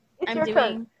your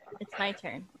turn. It's my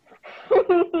turn.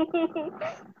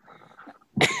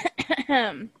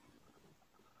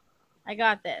 I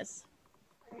got this.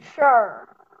 Sure.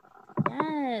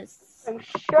 Yes. I'm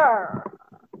sure.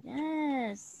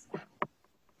 Yes.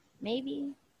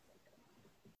 Maybe.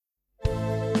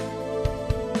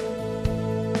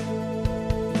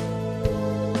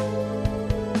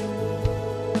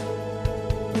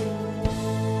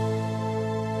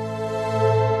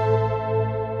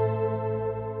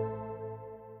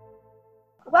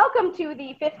 Welcome to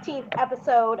the 15th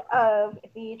episode of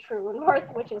the True North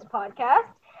Witches podcast.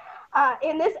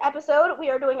 In this episode, we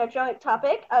are doing a joint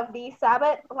topic of the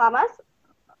Sabbath Lamas.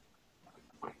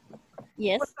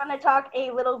 Yes. We're going to talk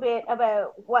a little bit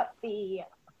about what the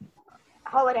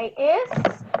holiday is,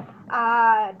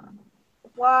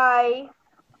 why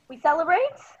we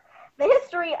celebrate, the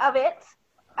history of it,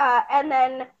 and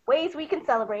then ways we can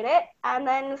celebrate it. And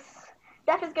then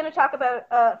Steph is going to talk about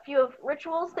a few of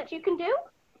rituals that you can do,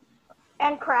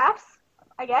 and crafts,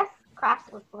 I guess.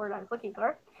 Crafts was the word I was looking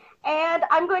for. And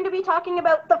I'm going to be talking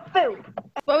about the food.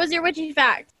 What was your witchy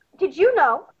fact? Did you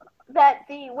know that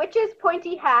the witches'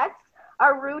 pointy hats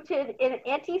are rooted in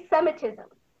anti-Semitism?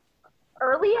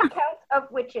 Early accounts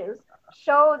of witches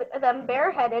showed them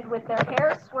bareheaded with their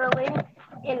hair swirling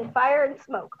in fire and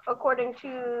smoke, according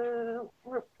to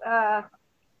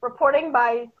reporting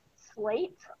by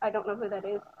Slate. I don't know who that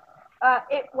is.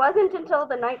 It wasn't until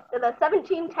the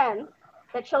 1710s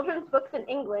that children's books in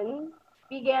England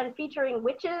began featuring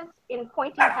witches in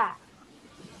pointy hats.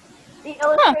 The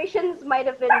illustrations might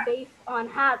have been based on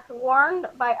hats worn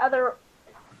by other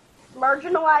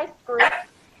marginalized groups.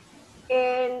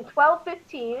 In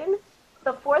 1215,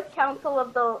 the Fourth Council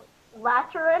of the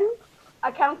Lateran,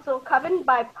 a council convened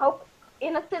by Pope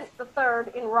Innocent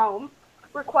III in Rome,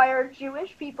 required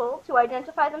Jewish people to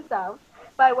identify themselves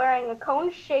by wearing a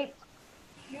cone-shaped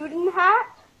Juden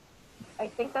hat. I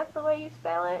think that's the way you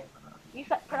spell it. You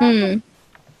pronounce it?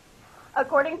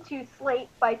 According to Slate,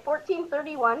 by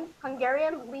 1431,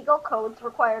 Hungarian legal codes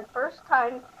required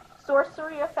first-time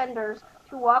sorcery offenders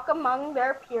to walk among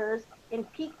their peers in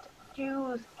peaked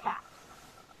Jews' caps.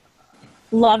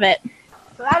 Love it.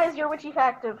 So that is your witchy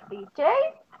fact of the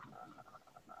day.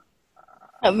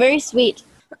 Oh, very sweet.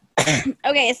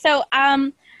 Okay, so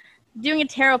doing a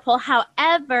tarot pull.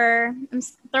 However, I'm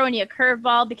throwing you a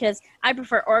curveball because I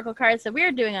prefer oracle cards. So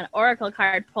we're doing an oracle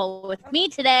card pull with me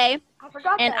today. I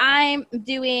forgot and that. I'm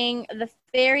doing the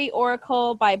Fairy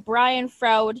Oracle by Brian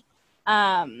Froud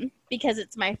because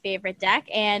it's my favorite deck.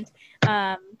 And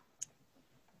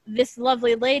this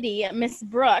lovely lady, Miss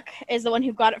Brooke, is the one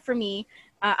who got it for me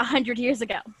 100 years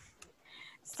ago.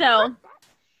 So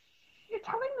you're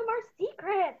telling them our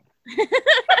secret.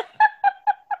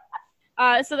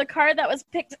 So the card that was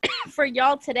picked for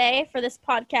y'all today for this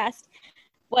podcast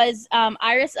was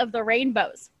Iris of the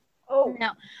Rainbows. Oh.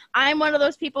 Now, I'm one of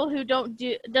those people who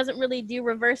doesn't really do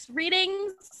reverse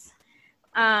readings,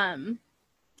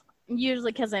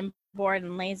 usually because I'm bored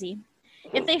and lazy.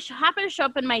 If they happen to show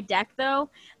up in my deck, though,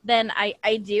 then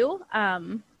I do,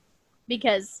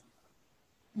 because,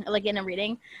 like in a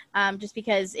reading, just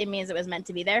because it means it was meant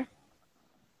to be there.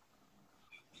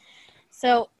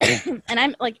 So, and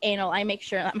I'm like anal. I make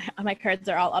sure that my cards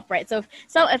are all upright. So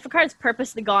if a card is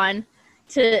purposely gone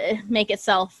to make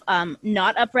itself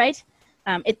not upright,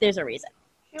 there's a reason.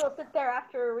 She will sit there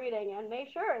after a reading and make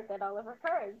sure that all of her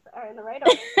cards are in the right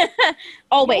order.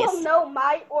 Always. You will know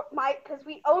my because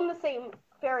we own the same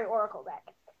Fairy Oracle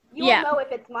deck. You will know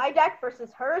if it's my deck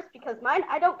versus hers because mine,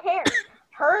 I don't care.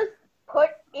 Hers put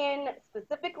in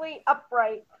specifically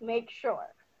upright to make sure.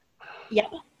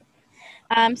 Yep.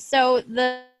 So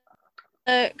the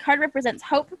card represents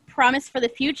hope, promise for the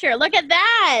future. Look at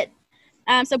that!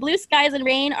 So blue skies and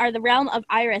rain are the realm of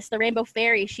Iris, the rainbow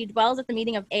fairy. She dwells at the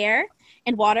meeting of air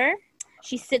and water.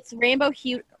 She sits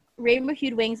rainbow-hued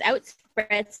wings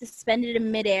outspread, suspended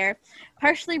in midair,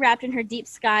 partially wrapped in her deep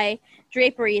sky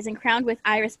draperies and crowned with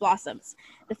iris blossoms.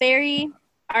 The fairy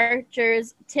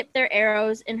archers tip their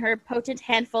arrows in her potent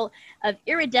handful of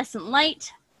iridescent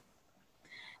light.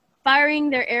 Firing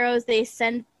their arrows, they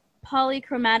send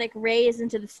polychromatic rays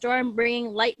into the storm,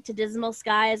 bringing light to dismal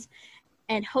skies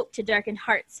and hope to darkened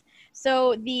hearts.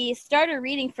 So the starter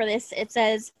reading for this, it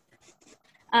says,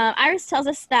 Iris tells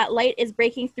us that light is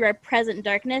breaking through our present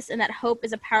darkness and that hope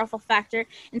is a powerful factor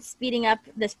in speeding up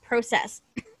this process.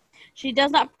 She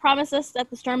does not promise us that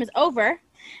the storm is over,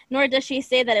 nor does she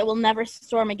say that it will never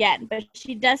storm again, but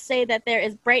she does say that there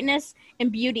is brightness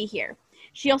and beauty here.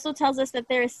 She also tells us that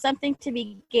there is something to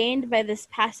be gained by this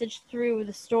passage through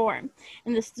the storm,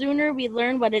 and the sooner we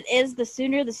learn what it is, the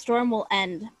sooner the storm will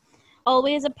end.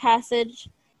 Always a passage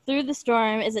Through the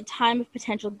storm is a time of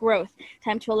potential growth,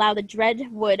 time to allow the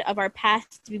dread wood of our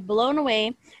past to be blown away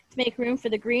to make room for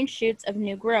the green shoots of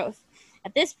new growth.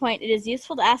 At this point, it is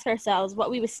useful to ask ourselves what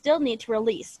we would still need to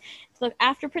release, to look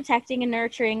after protecting and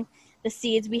nurturing the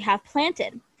seeds we have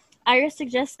planted. Iris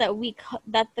suggests that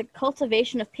that the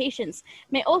cultivation of patience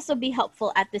may also be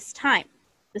helpful at this time.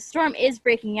 The storm is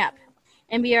breaking up,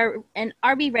 and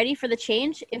are we ready for the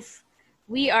change? If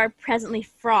we are presently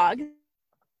frogs,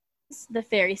 the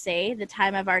fairies say, the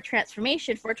time of our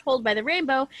transformation foretold by the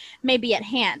rainbow may be at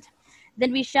hand.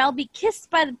 Then we shall be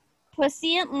kissed by the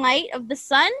puissant light of the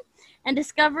sun and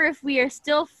discover if we are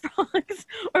still frogs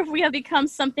or if we have become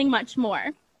something much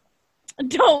more.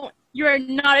 Don't. You are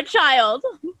not a child.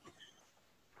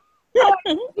 No,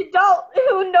 adult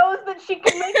who knows that she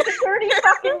can make the dirty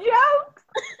fucking jokes.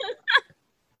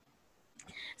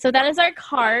 So that is our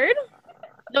card.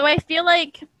 Though I feel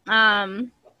like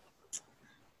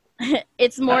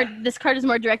this card is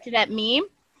more directed at me.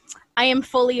 I am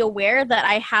fully aware that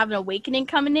I have an awakening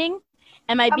coming.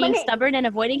 Am I being stubborn and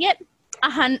avoiding it?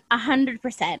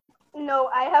 100%. No,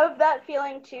 I have that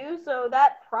feeling too, so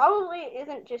that probably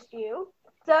isn't just you.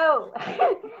 So,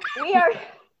 we are,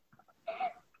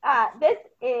 this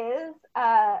is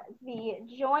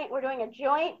we're doing a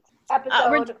joint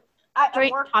episode.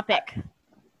 Joint topic.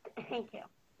 Thank you.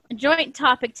 A joint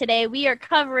topic today. We are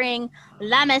covering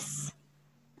Lamas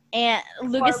and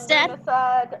Lughnasadh.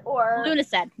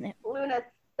 Lughnasadh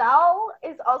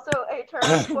is also a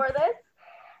term for this.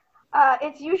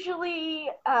 It's usually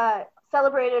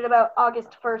celebrated about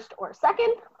August 1st or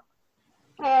 2nd.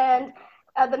 And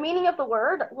the meaning of the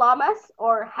word, Lamas,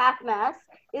 or half-mass,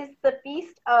 is the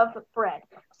feast of bread.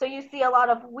 So you see a lot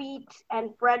of wheat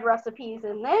and bread recipes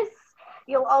in this.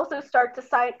 You'll also start to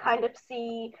kind of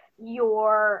see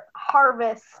your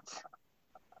harvest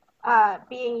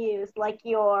being used, like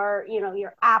your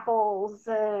apples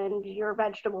and your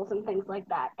vegetables and things like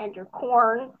that, and your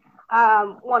corn.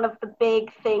 One of the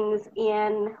big things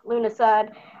in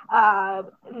Lughnasadh,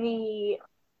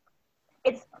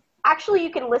 it's actually, you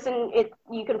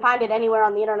can find it anywhere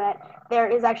on the internet. There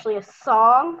is actually a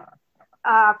song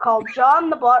called John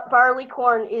the Barley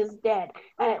Corn is Dead,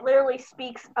 and it literally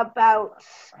speaks about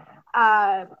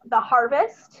the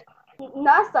harvest.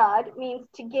 Lughnasadh means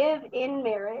to give in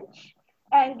marriage,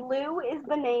 and Lu is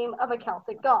the name of a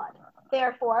Celtic god.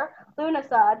 Therefore,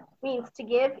 Lughnasadh means to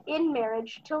give in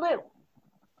marriage to Lu.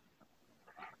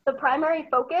 The primary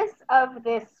focus of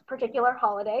this particular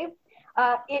holiday,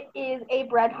 it is a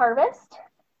bread harvest.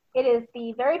 It is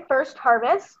the very first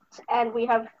harvest, and we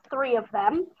have 3 of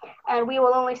them, and we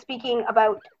will only speaking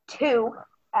about 2,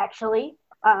 actually,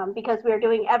 because we are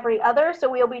doing every other, so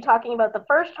we'll be talking about the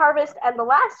first harvest and the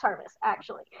last harvest,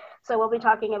 actually. So we'll be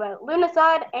talking about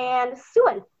Lughnasadh and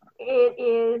Samhain. It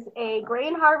is a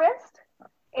grain harvest.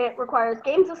 It requires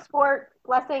games of sport,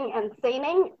 blessing, and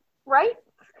seining rites.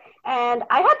 And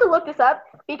I had to look this up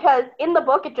because in the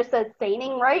book it just says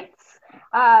seining rites.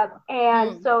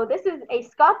 So this is a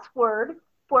Scots word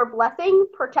for blessing,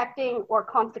 protecting, or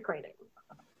consecrating.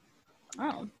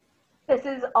 Oh. This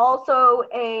is also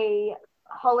a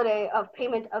holiday of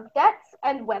payment of debts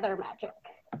and weather magic.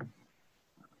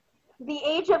 The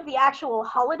age of the actual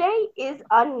holiday is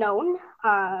unknown.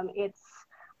 It's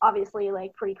obviously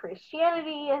like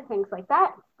pre-Christianity and things like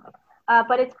that.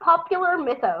 But its popular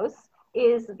mythos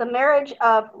is the marriage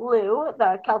of Lu,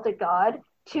 the Celtic god,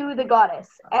 to the goddess.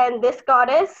 And this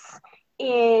goddess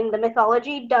in the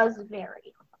mythology does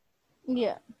vary.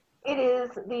 Yeah. It is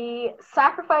the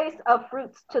sacrifice of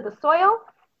fruits to the soil,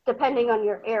 depending on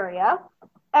your area.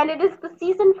 And it is the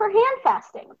season for hand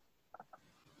fasting.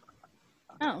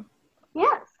 Oh.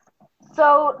 Yes.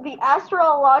 So the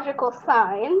astrological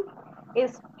sign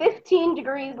is 15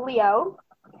 degrees Leo.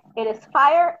 It is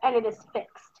fire and it is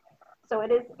fixed. So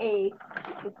it is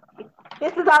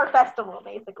this is our festival,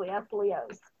 basically, us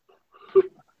Leos.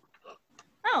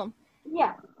 Oh.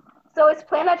 Yeah. So its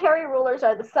planetary rulers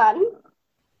are the sun.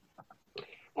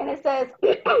 And it says,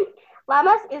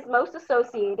 Lamas is most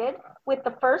associated with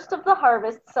the first of the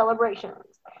harvest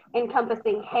celebrations,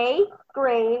 encompassing hay,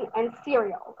 grain, and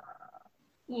cereal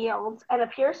yields, and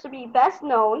appears to be best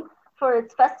known for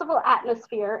its festival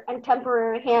atmosphere and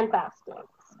temporary hand fastings,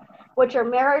 which are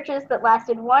marriages that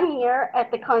lasted 1 year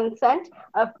at the consent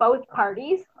of both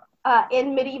parties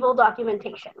in medieval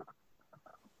documentation.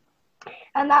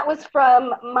 And that was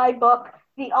from my book,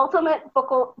 The Ultimate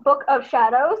Book of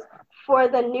Shadows for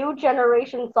the New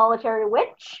Generation Solitary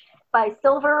Witch by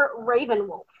Silver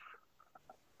Ravenwolf.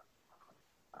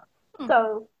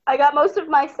 So I got most of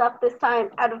my stuff this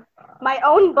time out of my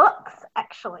own books,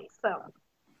 actually. So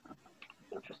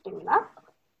interesting enough.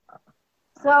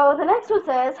 So the next one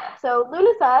says, so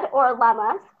Lughnasadh, or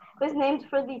Lamas, was named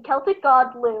for the Celtic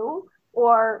god Lugh,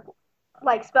 or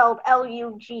like spelled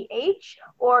Lugh,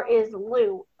 or is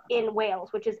Lugh in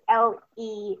Wales, which is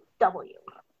Lew.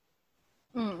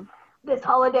 This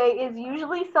holiday is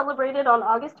usually celebrated on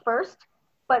August 1st,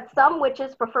 but some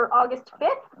witches prefer August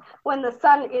 5th when the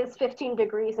sun is 15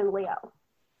 degrees in Leo.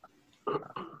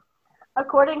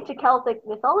 According to Celtic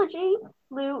mythology,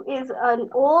 Lugh is an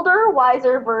older,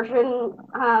 wiser version,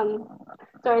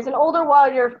 is an older,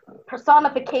 wiser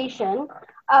personification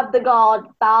of the god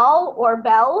Baal or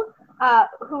Bel,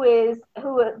 who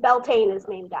Beltane is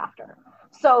named after.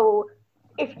 So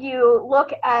if you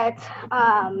look at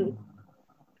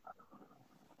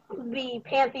the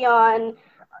pantheon,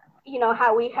 you know,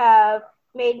 how we have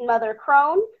Maiden Mother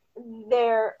Crone,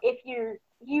 there, if you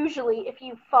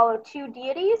follow two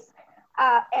deities,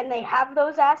 and they have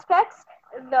those aspects,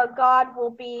 the god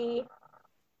will be,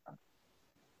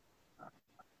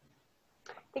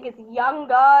 I think it's young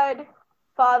god,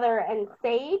 father, and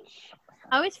sage.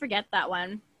 I always forget that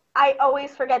one. I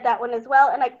always forget that one as well,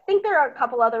 and I think there are a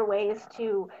couple other ways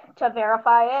to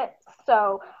verify it.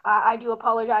 So I do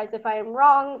apologize if I am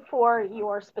wrong for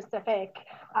your specific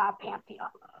pantheon.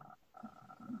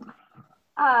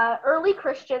 Early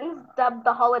Christians dubbed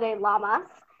the holiday Lamas,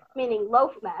 meaning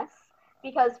loaf mess,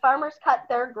 because farmers cut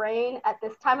their grain at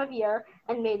this time of year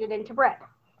and made it into bread.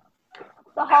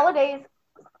 The holiday's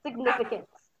significance.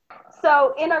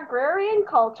 So in agrarian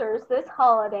cultures, this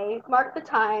holiday marked the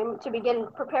time to begin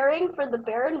preparing for the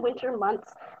barren winter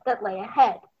months that lay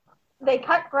ahead. They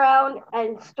cut ground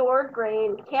and stored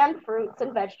grain, canned fruits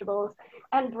and vegetables,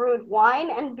 and brewed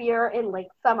wine and beer in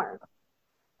late summer.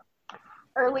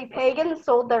 Early pagans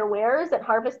sold their wares at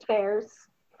harvest fairs.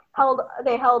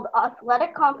 They held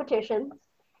athletic competitions,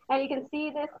 and you can see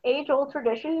this age-old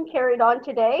tradition carried on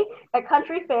today at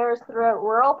country fairs throughout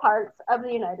rural parts of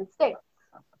the United States.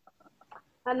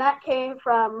 And that came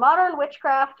from Modern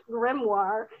Witchcraft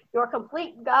Grimoire, Your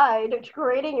Complete Guide to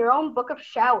Creating Your Own Book of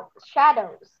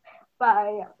Shadows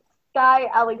by Guy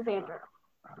Alexander.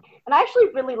 And I actually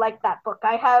really like that book.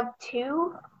 I have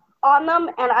two on them,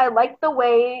 and I like the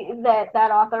way that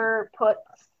author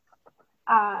puts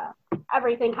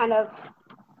everything kind of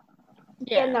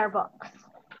in their books,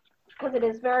 because it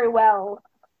is very well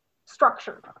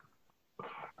structured.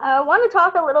 I want to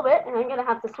talk a little bit, and I'm going to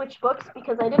have to switch books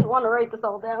because I didn't want to write this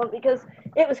all down because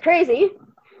it was crazy.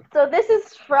 So this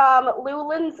is from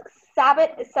Llewellyn's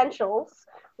Sabbath Essentials,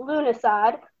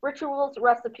 Lughnasadh, Rituals,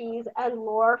 Recipes, and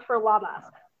Lore for Lamas.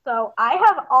 So I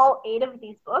have all 8 of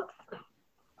these books.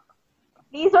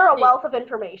 These are a wealth of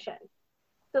information.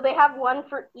 So they have one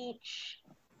for each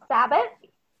Sabbath,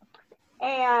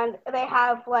 and they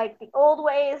have like the old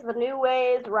ways, the new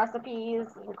ways, recipes,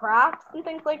 and crafts, and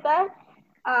things like that.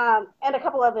 And a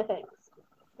couple other things,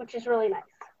 which is really nice.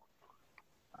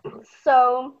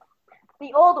 So,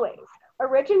 the old ways.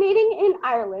 Originating in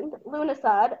Ireland,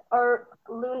 Lughnasadh, or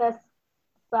Lughnasadh,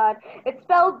 it's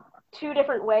spelled 2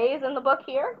 different ways in the book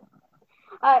here.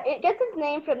 It gets its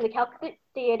name from the Celtic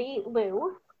deity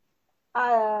Lugh.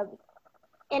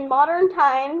 In modern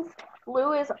times,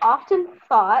 Lugh is often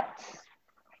thought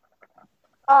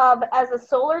of as a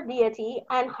solar deity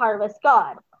and harvest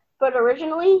god, but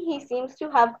originally he seems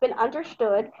to have been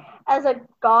understood as a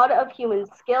god of human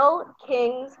skill,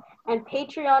 kings, and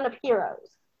patron of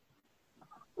heroes.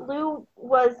 Lugh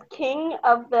was king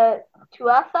of the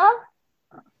Tuatha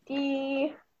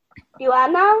De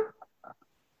Danann,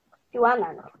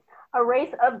 a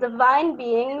race of divine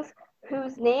beings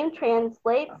whose name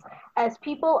translates as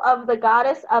people of the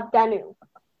goddess of Danu.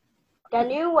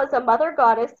 Danu was a mother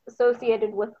goddess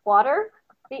associated with water,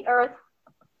 the earth,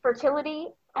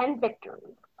 fertility, and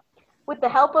victory. With the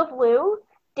help of Lugh,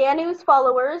 Danu's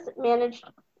followers managed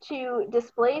to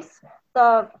displace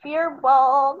the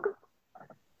Firbolg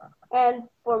and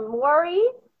Fomori.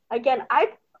 Again,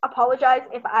 I apologize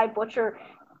if I butcher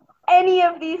any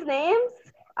of these names.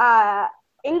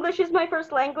 English is my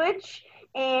first language,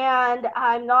 and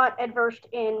I'm not adverse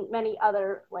in many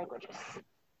other languages.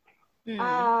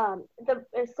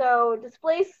 So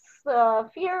displace the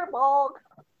Firbolg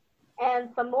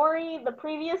and Fomori, the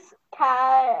previous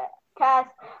cast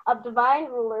of divine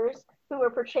rulers who were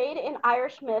portrayed in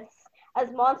Irish myths as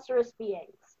monstrous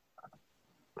beings.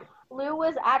 Lugh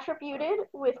was attributed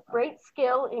with great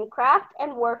skill in craft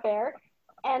and warfare,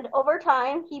 and over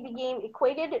time he became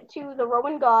equated to the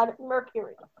Roman god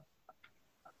Mercury,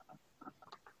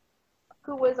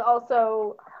 who was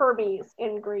also Hermes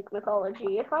in Greek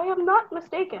mythology, if I am not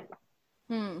mistaken.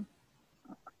 In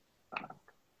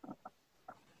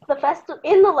the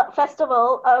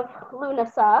festival of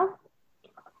Lughnasadh,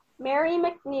 Mary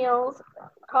McNeil's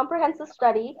comprehensive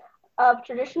study of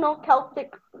traditional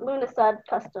Celtic Lughnasadh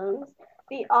customs,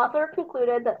 the author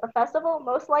concluded that the festival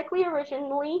most likely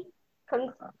originally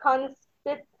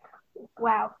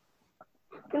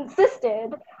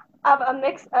consisted of a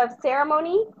mix of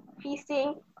ceremony,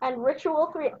 feasting, and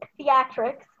ritual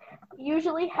theatrics,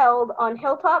 usually held on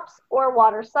hilltops or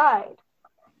waterside.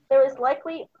 There is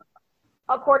likely,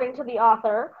 according to the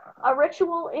author, a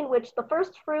ritual in which the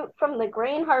first fruit from the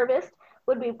grain harvest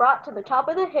would be brought to the top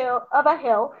of a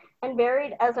hill and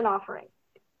buried as an offering.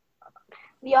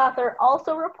 The author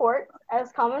also reports,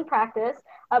 as common practice,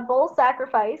 a bull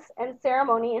sacrifice and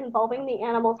ceremony involving the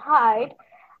animal's hide,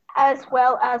 as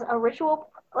well as a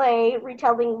ritual play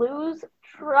retelling Lu's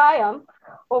triumph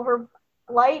over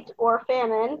blight or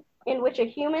famine, in which a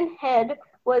human head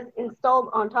was installed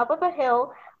on top of a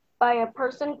hill by a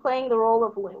person playing the role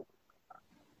of Lu.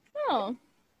 Oh.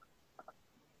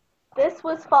 This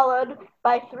was followed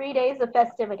by 3 days of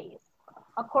festivities.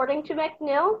 According to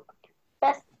McNeill,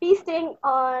 feasting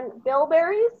on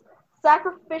bilberries,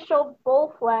 sacrificial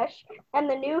bull flesh, and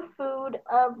the new food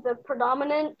of the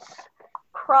predominant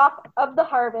crop of the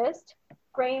harvest,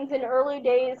 grains in early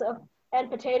days and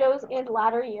potatoes in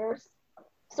latter years,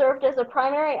 served as a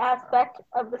primary aspect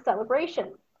of the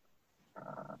celebration.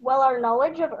 While our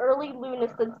knowledge of early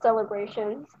Lughnasadh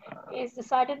celebrations is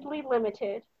decidedly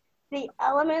limited, the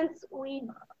elements we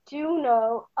do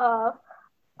know of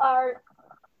are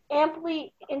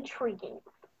amply intriguing.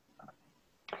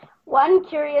 One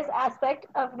curious aspect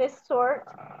of this sort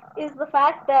is the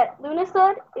fact that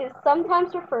Lughnasadh is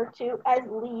sometimes referred to as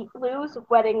Lu's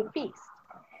wedding feast.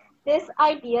 This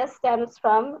idea stems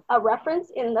from a reference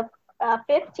in the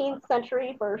 15th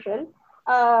century version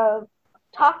of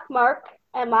Takmark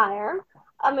Emire,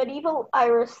 a medieval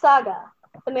Irish saga.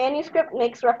 The manuscript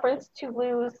makes reference to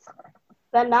Lu's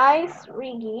Vanais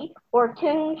Rigi, or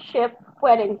kingship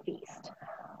wedding feast.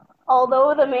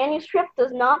 Although the manuscript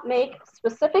does not make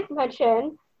specific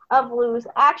mention of Lu's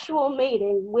actual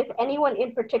mating with anyone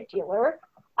in particular,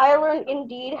 Ireland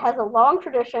indeed has a long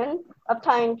tradition of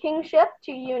tying kingship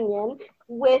to union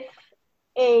with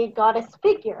a goddess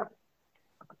figure.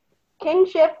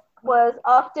 Kingship was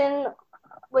often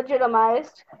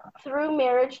legitimized through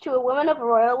marriage to a woman of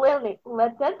royal lineage.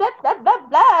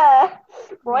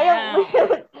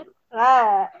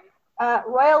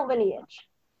 Royal lineage.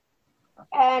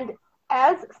 And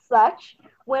as such,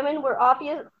 women were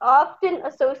often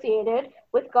associated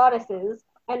with goddesses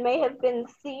and may have been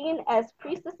seen as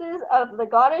priestesses of the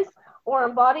goddess or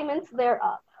embodiments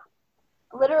thereof.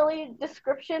 Literally,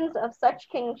 descriptions of such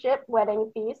kingship wedding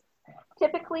feasts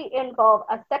typically involve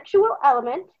a sexual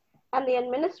element and the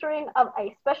administering of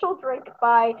a special drink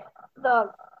by the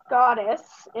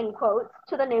goddess, in quotes,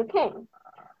 to the new king.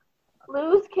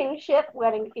 Lu's kingship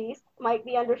wedding feast might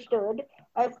be understood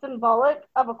as symbolic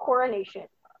of a coronation.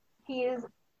 He is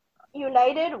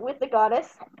united with the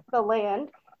goddess, the land,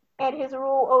 and his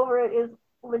rule over it is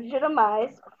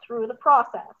legitimized through the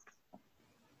process.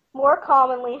 More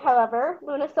commonly, however,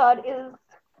 Lughnasadh is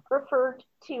referred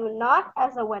to not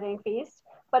as a wedding feast,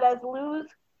 but as Lu's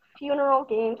funeral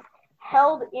games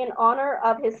held in honor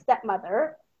of his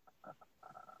stepmother,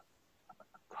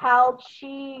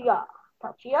 Talchia,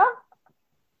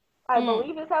 I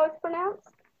believe is how it's pronounced.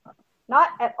 Not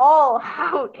at all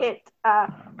how it's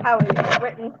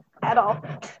written at all.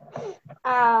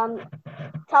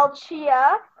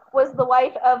 Talchia was the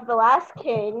wife of the last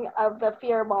king of the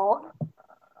Firbolg.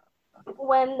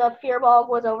 When the Firbolg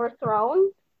was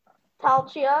overthrown,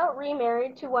 Talchia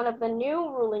remarried to one of the new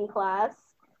ruling class,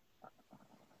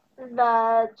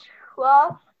 the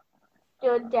Tuatha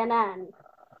De Danann.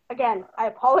 Again, I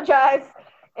apologize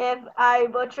if I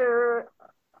butcher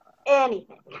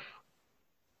anything.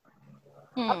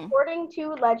 According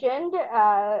to legend,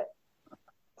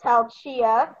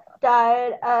 Talchia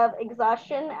died of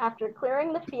exhaustion after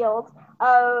clearing the fields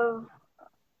of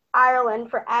Ireland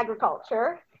for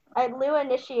agriculture, and Lu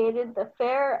initiated the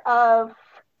Fair of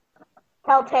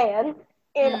Caltaean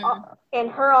in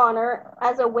her honor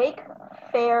as a wake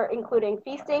fair including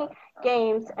feasting,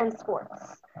 games, and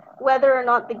sports. Whether or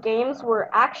not the games were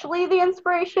actually the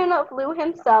inspiration of Lu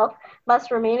himself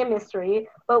must remain a mystery,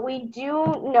 but we do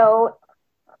know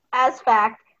as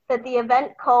fact that the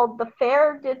event called the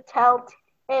Fair de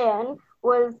Caltaean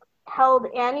was held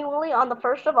annually on the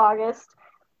 1st of August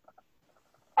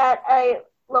at a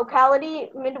locality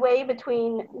midway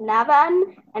between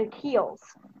Navan and Keels,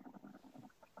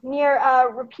 near a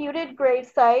reputed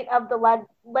gravesite of the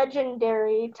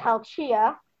legendary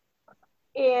Talchia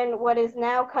in what is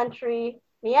now County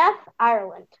Meath,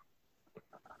 Ireland.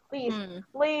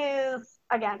 Please,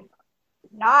 again,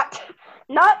 Not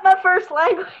my first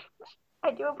language.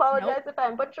 I do apologize Nope. if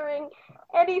I'm butchering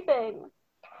anything.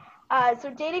 So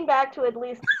dating back to at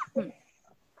least the 6th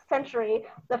century,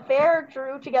 the fair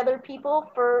drew together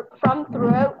people from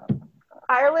throughout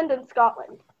Ireland and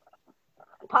Scotland.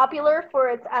 Popular for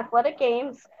its athletic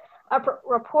games, a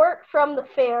report from the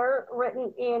fair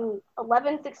written in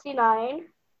 1169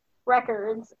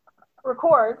 records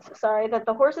that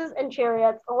the horses and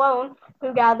chariots alone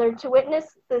who gathered to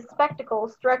witness the spectacle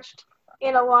stretched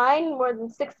in a line more than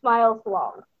 6 miles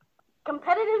long.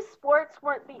 Competitive sports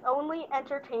weren't the only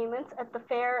entertainments at the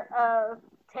fair of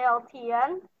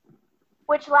Tailtean,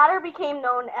 which latter became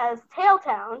known as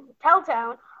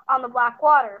Tailtown on the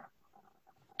Blackwater.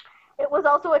 It was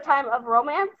also a time of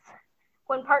romance,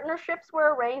 when partnerships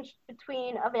were arranged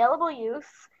between available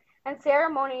youths, and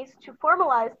ceremonies to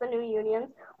formalize the new unions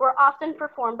were often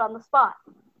performed on the spot.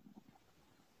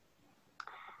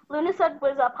 Lughnasadh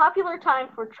was a popular time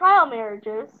for trial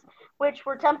marriages, which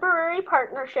were temporary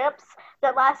partnerships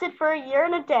that lasted for a year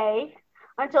and a day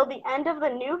until the end of the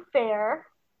new fair,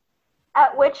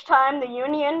 at which time the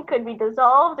union could be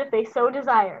dissolved if they so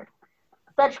desired.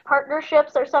 Such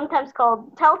partnerships are sometimes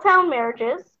called telltown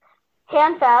marriages.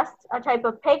 Handfasts, a type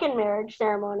of pagan marriage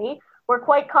ceremony, were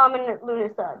quite common at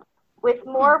Lughnasadh, with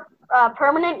more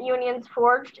permanent unions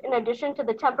forged in addition to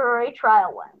the temporary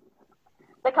trial ones.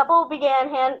 The couple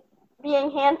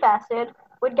being handfasted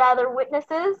would gather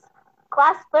witnesses,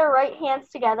 clasp their right hands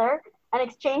together, and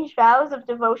exchange vows of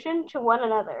devotion to one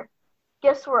another.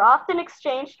 Gifts were often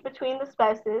exchanged between the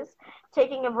spouses,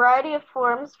 taking a variety of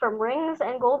forms from rings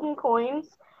and golden coins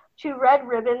to red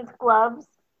ribbons, gloves,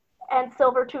 and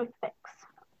silver toothpicks.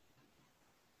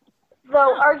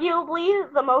 Though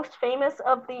arguably the most famous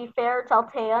of the Fair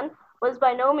Tailtean was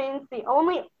by no means the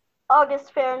only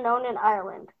August fair known in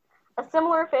Ireland. A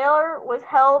similar fair was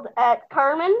held at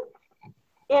Carman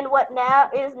in what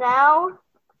is now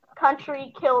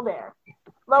County Kildare.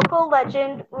 Local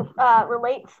legend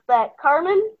relates that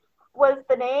Carman was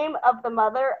the name of the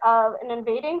mother of an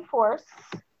invading force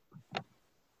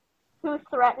who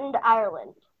threatened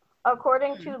Ireland.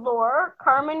 According to lore,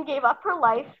 Carman gave up her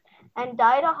life and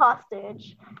died a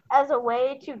hostage as a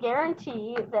way to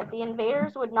guarantee that the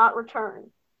invaders would not return.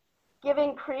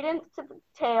 Giving credence to the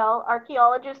tale,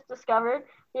 archaeologists discovered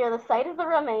near the site of the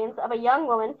remains of a young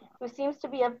woman who seems to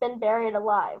have been buried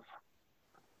alive.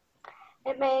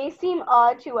 It may seem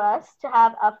odd to us to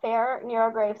have a fair near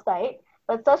a grave site,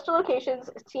 but such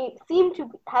locations seem to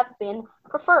have been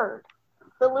preferred.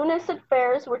 The Lughnasadh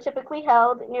fairs were typically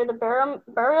held near the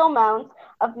burial mounds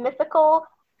of mythical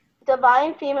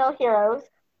divine female heroes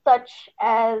such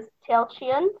as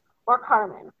Tailtean or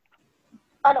Carmen.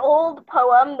 An old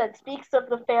poem that speaks of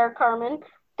the fair Carmen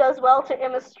does well to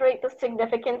illustrate the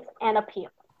significance and appeal.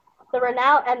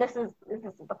 This is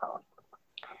the poem.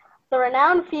 The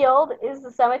renowned field is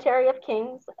the cemetery of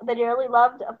kings, the dearly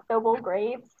loved of noble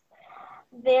graves.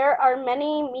 There are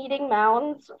many meeting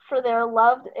mounds for their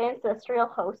loved ancestral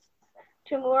hosts,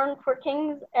 to mourn for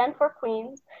kings and for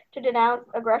queens, to denounce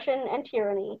aggression and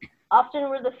tyranny. Often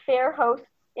were the fair hosts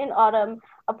in autumn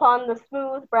upon the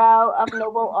smooth brow of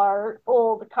noble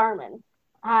old Carmen,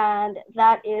 and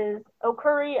that is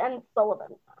O'Curry and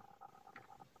Sullivan.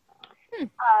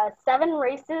 7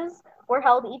 races were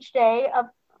held each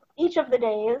of the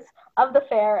days of the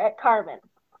fair at Carmen,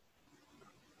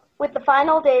 with the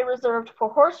final day reserved for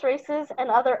horse races and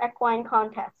other equine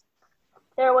contests.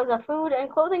 There was a food and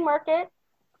clothing market,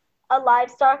 a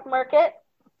livestock market,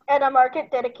 and a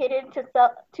market dedicated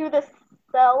to the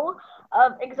sale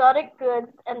of exotic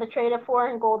goods and the trade of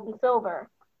foreign gold and silver.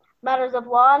 Matters of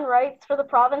law and rights for the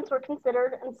province were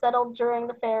considered and settled during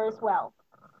the fair as well.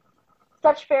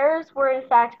 Such fairs were in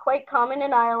fact quite common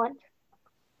in Ireland.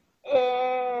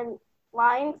 In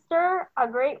Leinster, a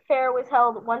great fair was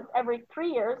held once every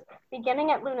 3 years,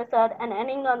 beginning at Lughnasadh and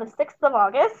ending on the 6th of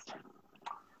August.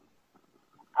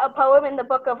 A poem in the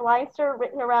Book of Leinster,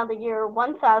 written around the year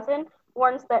 1000,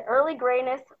 warns that early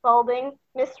greyness, balding,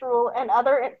 misrule, and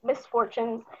other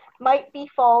misfortunes might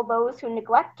befall those who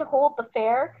neglect to hold the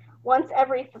fair once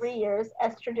every 3 years,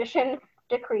 as tradition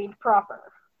decreed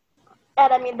proper.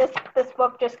 And I mean, this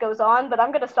book just goes on, but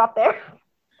I'm going to stop there.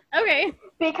 Okay.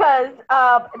 Because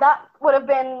that would have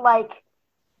been like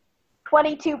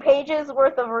 22 pages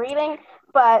worth of reading,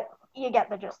 but you get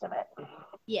the gist of it.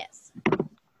 Yes.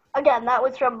 Again, that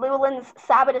was from Llewellyn's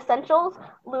Sabbath Essentials,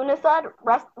 Lughnasadh,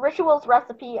 Rituals,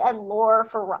 Recipe, and Lore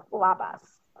for Lamas.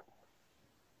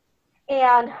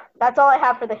 And that's all I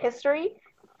have for the history.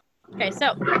 Okay,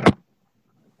 so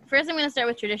first I'm going to start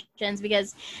with traditions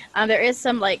because there is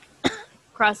some like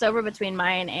crossover between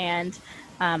mine and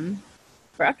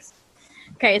Brooks.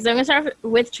 Okay, so I'm going to start off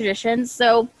with traditions.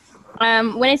 So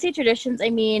when I say traditions,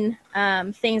 I mean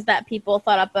things that people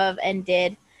thought up of and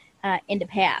did in the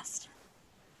past.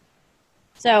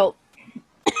 So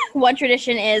one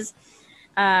tradition is,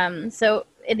 so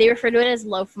they refer to it as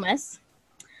loafmas.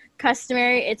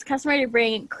 It's customary to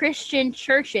bring Christian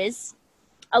churches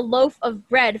a loaf of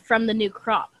bread from the new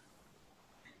crop.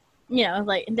 You know,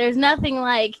 like, there's nothing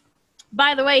like,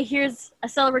 by the way, here's a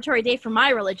celebratory day for my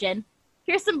religion.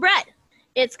 Here's some bread.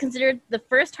 It's considered the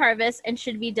first harvest and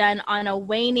should be done on a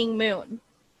waning moon.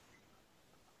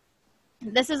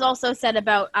 This is also said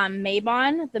about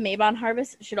Mabon. The Mabon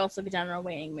harvest should also be done on a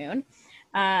waning moon.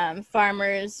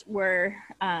 Farmers were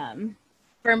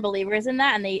firm believers in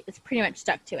that, and it's pretty much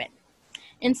stuck to it.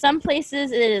 In some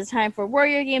places, it is time for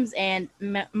warrior games and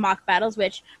mock battles,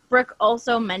 which Brooke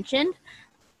also mentioned.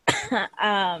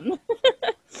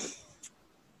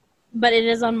 But it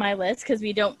is on my list because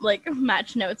we don't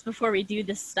match notes before we do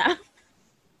this stuff.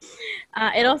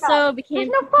 It also became... There's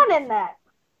no fun in that.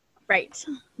 Right.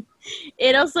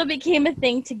 It also became a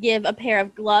thing to give a pair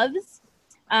of gloves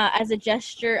as a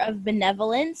gesture of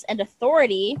benevolence and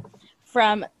authority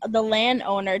from the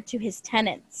landowner to his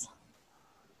tenants.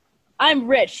 I'm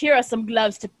rich. Here are some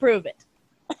gloves to prove it.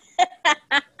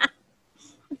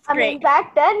 I mean,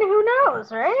 back then, who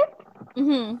knows, right?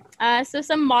 Mm-hmm. So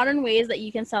some modern ways that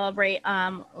you can celebrate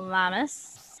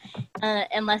Lamas,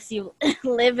 unless you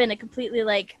live in a completely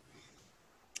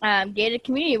gated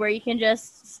community where you can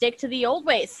just stick to the old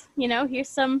ways. You know, here's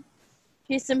some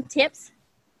tips.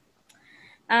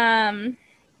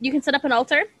 You can set up an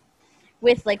altar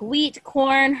with wheat,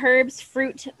 corn, herbs,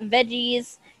 fruit,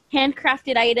 veggies,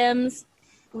 handcrafted items.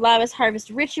 Lamas harvest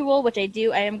ritual, which I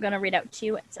am going to read out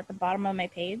too. It's at the bottom of my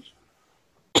page.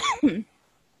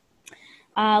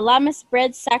 Lamas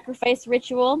bread sacrifice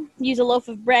ritual. Use a loaf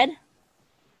of bread.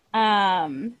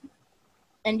 And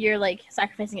you're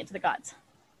sacrificing it to the gods.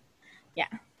 Yeah.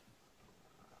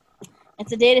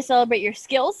 It's a day to celebrate your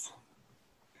skills.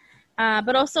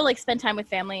 But also spend time with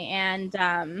family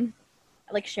and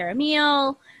share a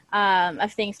meal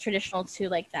of things traditional to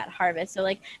that harvest. So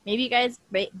maybe you guys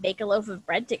bake a loaf of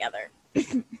bread together.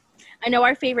 I know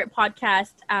our favorite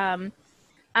podcast.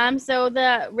 So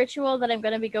the ritual that I'm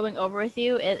going to be going over with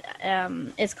you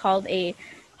is called a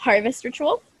harvest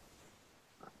ritual.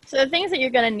 So the things that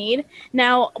you're going to need.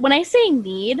 Now, when I say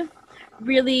need,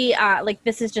 really,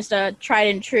 this is just a tried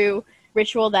and true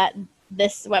ritual that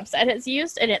this website has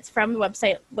used, and it's from the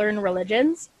website Learn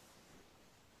Religions.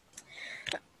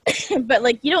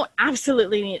 But you don't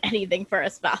absolutely need anything for a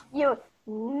spell. You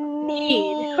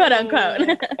need, quote unquote,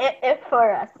 it for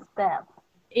a spell.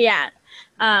 Yeah.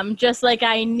 Just like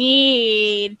I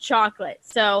need chocolate.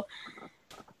 So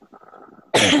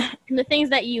the things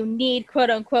that you need, quote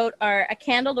unquote, are a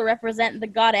candle to represent the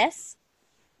goddess,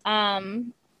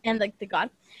 and the god.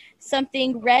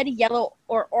 Something red, yellow,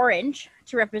 or orange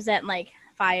to represent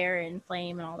fire and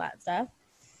flame and all that stuff.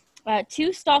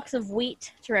 2 stalks of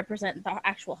wheat to represent the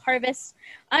actual harvest.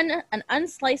 An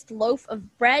unsliced loaf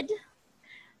of bread.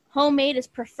 Homemade is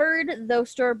preferred, though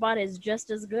store-bought is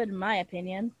just as good, in my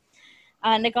opinion.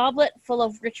 And a goblet full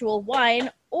of ritual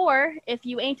wine, or if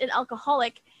you ain't an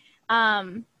alcoholic,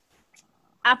 apple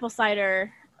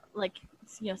cider,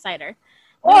 cider.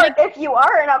 Or if you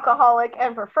are an alcoholic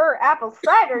and prefer apple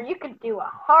cider, you could do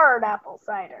a hard apple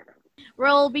cider.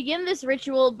 We'll begin this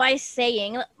ritual by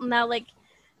saying, now,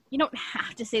 you don't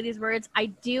have to say these words. I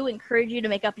do encourage you to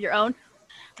make up your own.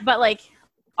 But,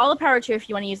 all the power to you if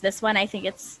you want to use this one. I think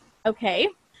it's okay.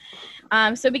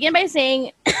 So begin by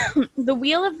saying, the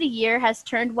wheel of the year has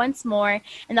turned once more,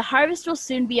 and the harvest will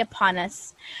soon be upon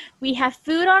us. We have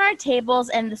food on our tables,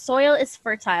 and the soil is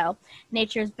fertile.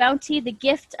 Nature's bounty, the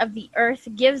gift of the earth,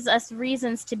 gives us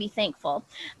reasons to be thankful.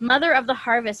 Mother of the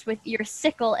harvest, with your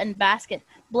sickle and basket,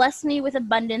 bless me with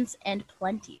abundance and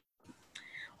plenty.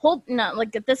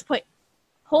 At this point,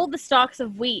 hold the stalks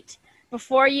of wheat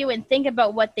before you and think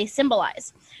about what they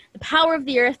symbolize. The power of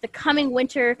the earth, the coming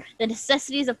winter, the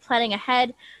necessities of planning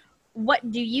ahead.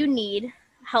 What do you need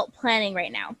help planning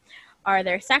right now? Are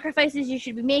there sacrifices you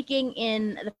should be making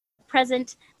in the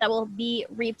present that will be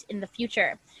reaped in the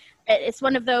future? It's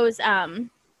one of those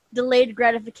delayed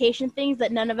gratification things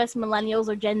that none of us millennials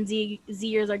or Gen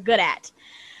Zers are good at.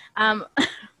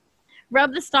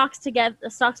 Rub the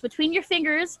stalks between your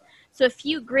fingers so a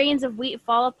few grains of wheat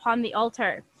fall upon the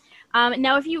altar.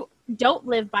 Now, if you don't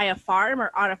live by a farm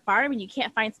or on a farm and you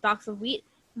can't find stalks of wheat,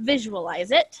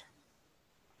 visualize it.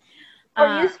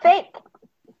 Or use fake.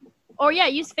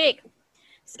 Use fake.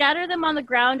 Scatter them on the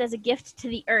ground as a gift to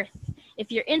the earth.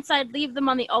 If you're inside, leave them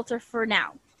on the altar for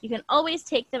now. You can always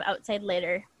take them outside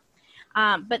later.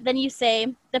 But then you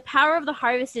say, the power of the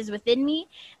harvest is within me.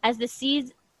 As the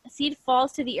seed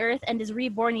falls to the earth and is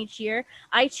reborn each year,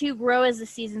 I too grow as the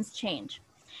seasons change.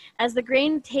 As the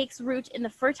grain takes root in the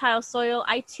fertile soil,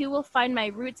 I too will find my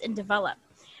roots and develop.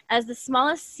 As the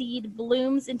smallest seed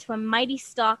blooms into a mighty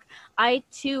stalk, I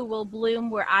too will bloom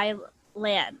where I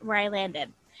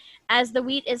landed. As the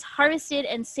wheat is harvested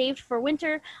and saved for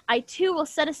winter, I too will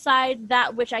set aside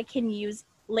that which I can use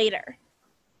later.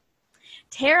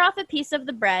 Tear off a piece of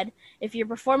the bread. If you're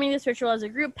performing this ritual as a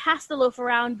group, pass the loaf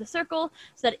around the circle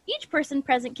so that each person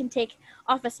present can take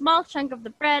off a small chunk of the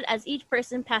bread. As each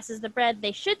person passes the bread,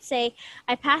 they should say,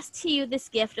 I pass to you this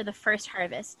gift of the first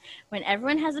harvest. When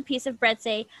everyone has a piece of bread,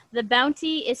 say, the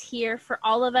bounty is here for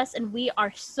all of us and we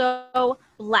are so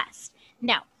blessed.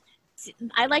 Now,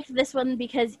 I liked this one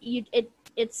because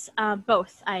it's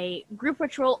both a group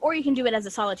ritual or you can do it as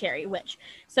a solitary witch.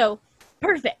 So,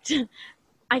 perfect.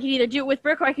 I can either do it with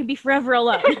Brooke or I can be forever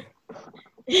alone.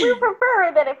 We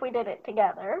prefer that if we did it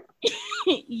together.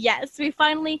 Yes, we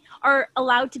finally are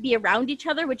allowed to be around each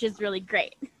other, which is really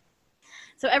great.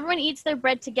 So everyone eats their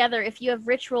bread together. If you have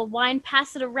ritual wine,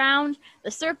 pass it around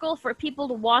the circle for people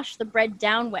to wash the bread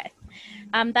down with.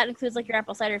 That includes like your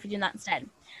apple cider if you do that instead.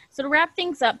 So to wrap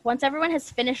things up, once everyone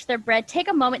has finished their bread, take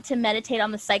a moment to meditate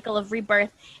on the cycle of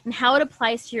rebirth and how it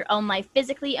applies to your own life,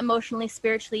 physically, emotionally,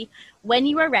 spiritually. When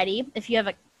you are ready, if you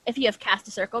have cast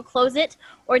a circle, close it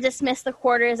or dismiss the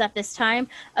quarters at this time.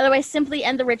 Otherwise, simply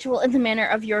end the ritual in the manner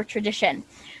of your tradition.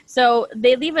 So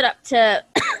they leave it up to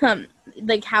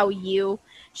like how you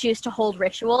choose to hold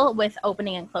ritual with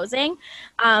opening and closing.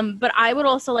 But I would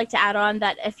also like to add on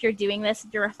that if you're doing this,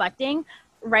 if you're reflecting,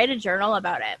 write a journal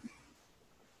about it.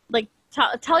 Like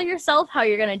tell yourself how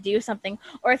you're going to do something.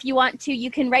 Or if you want to,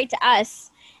 you can write to us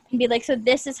and be like, so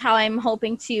this is how I'm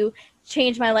hoping to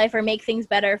change my life or make things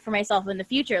better for myself in the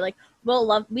future. Like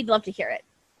we'd love to hear it.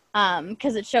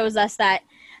 Because it shows us that,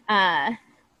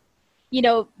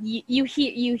 you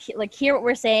hear what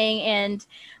we're saying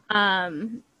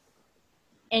and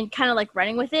kind of like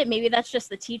running with it. Maybe that's just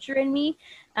the teacher in me.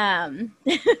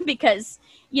 Because,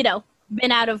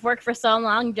 been out of work for so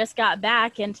long, just got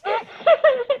back and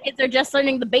kids are just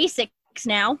learning the basics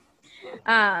now.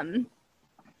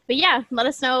 But yeah, let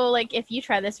us know like if you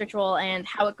try this ritual and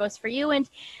how it goes for you, and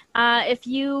if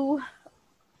you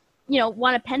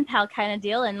want a pen pal kind of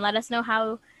deal, and let us know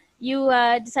how you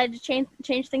decided to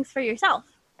change things for yourself.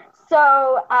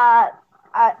 So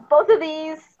both of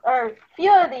these, or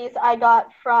few of these, I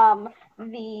got from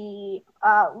the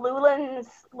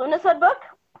Lughnasadh book,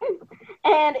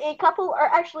 and a couple are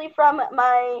actually from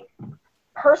my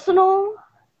personal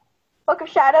Book of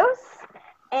Shadows,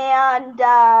 and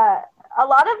a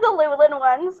lot of the Llewellyn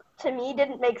ones to me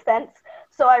didn't make sense,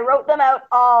 so I wrote them out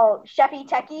all chefy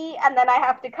techy, and then I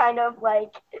have to kind of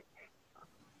like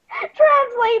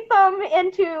translate them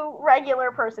into regular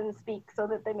person speak so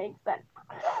that they make sense.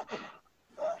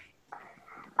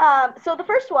 So the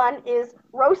first one is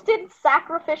roasted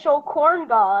sacrificial corn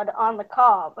god on the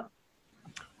cob.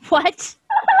 What?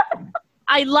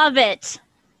 I love it.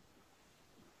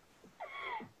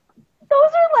 Those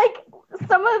are like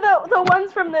some of the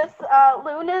ones from this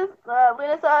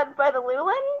Lughnasadh by the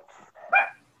Llewellyns.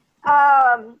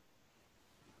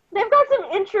 They've got some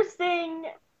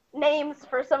interesting names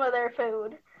for some of their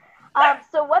food.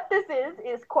 So what this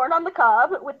is corn on the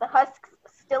cob with the husks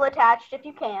still attached if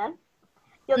you can.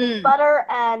 You'll need butter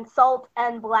and salt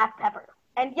and black pepper.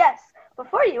 And yes,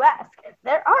 before you ask,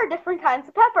 there are different kinds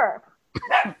of pepper.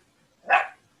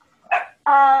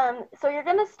 So you're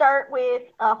going to start with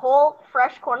a whole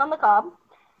fresh corn on the cob,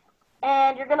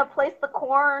 and you're going to place the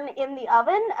corn in the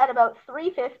oven at about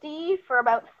 350 for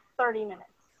about 30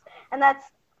 minutes. And that's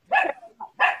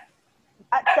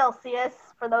at Celsius,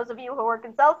 for those of you who work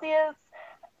in Celsius.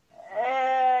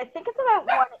 I think it's about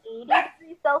 180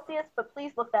 degrees Celsius, but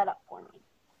please look that up for me.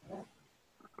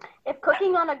 If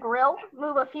cooking on a grill,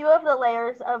 move a few of the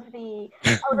layers of the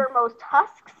outermost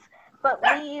husks, but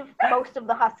leave most of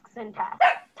the husks intact.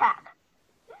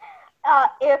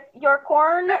 If your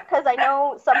corn, because I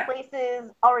know some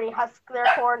places already husk their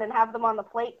corn and have them on the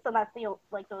plates, and that's those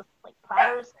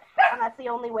platters, and that's the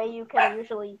only way you can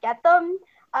usually get them.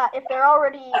 If they're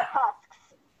already husks,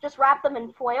 just wrap them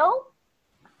in foil,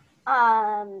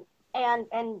 and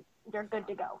you're good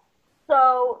to go.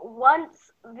 So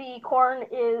once the corn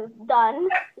is done,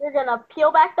 you're going to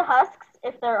peel back the husks,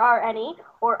 if there are any,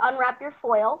 or unwrap your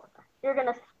foil. You're going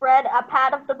to spread a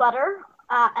pat of the butter,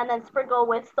 and then sprinkle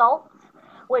with salt,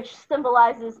 which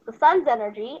symbolizes the sun's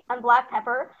energy, and black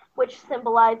pepper, which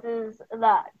symbolizes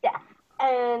the death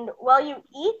And while you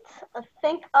eat,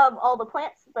 think of all the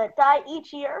plants that die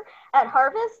each year at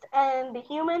harvest and the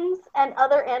humans and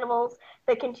other animals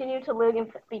that continue to live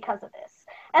because of this.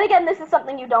 And again, this is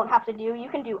something you don't have to do. You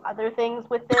can do other things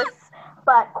with this,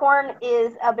 but corn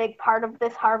is a big part of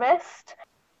this harvest.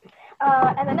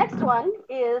 And the next one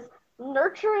is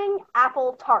nurturing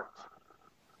apple tart.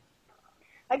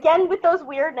 Again, with those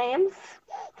weird names.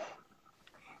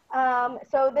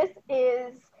 So this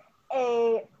is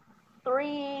a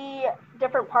 3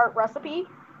 different part recipe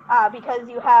because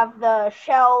you have the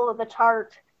shell, the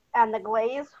tart, and the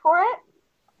glaze for it.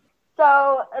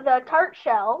 So the tart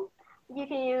shell you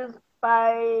can use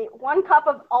by 1 cup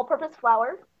of all-purpose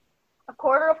flour,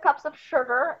 1/4 cups of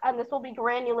sugar, and this will be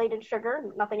granulated sugar,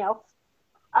 nothing else.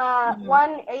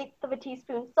 1/8 of a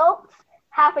teaspoon salt,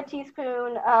 1/2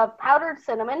 teaspoon of powdered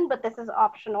cinnamon, but this is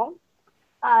optional.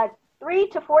 3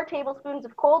 to 4 tablespoons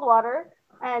of cold water,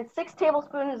 and 6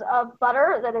 tablespoons of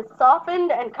butter that is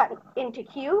softened and cut into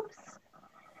cubes.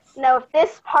 Now, if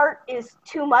this part is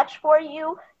too much for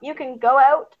you, you can go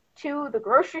out to the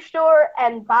grocery store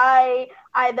and buy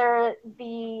either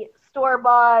the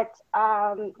store-bought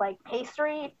like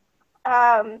pastry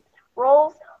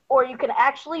rolls, or you can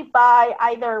actually buy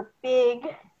either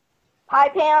big pie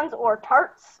pans or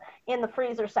tarts in the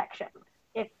freezer section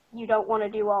if you don't want to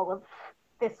do all of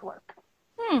this work.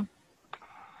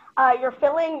 Your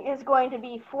filling is going to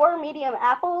be 4 medium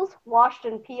apples, washed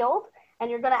and peeled, and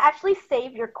you're going to actually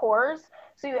save your cores,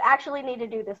 so you actually need to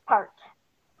do this part.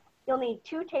 You'll need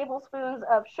 2 tablespoons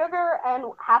of sugar and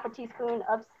 1/2 teaspoon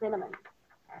of cinnamon.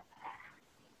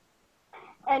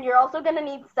 And you're also going to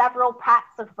need several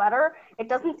pats of butter. It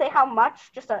doesn't say how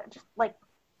much, just like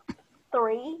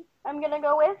 3 I'm going to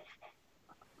go with.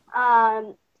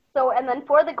 And then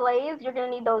for the glaze, you're going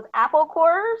to need those apple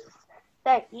cores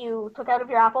that you took out of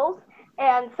your apples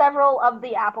and several of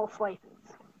the apple slices.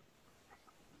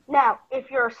 Now, if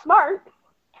you're smart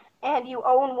and you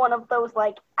own one of those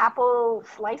like apple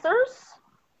slicers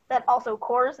that also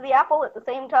cores the apple at the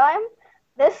same time,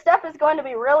 this step is going to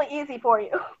be really easy for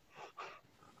you.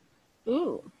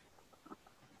 Ooh.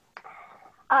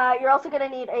 You're also going to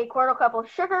need 1/4 cup of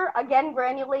sugar, again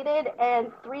granulated,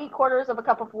 and 3/4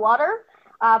 cup of water.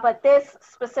 But this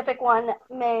specific one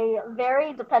may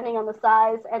vary depending on the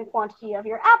size and quantity of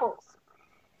your apples.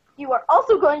 You are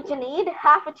also going to need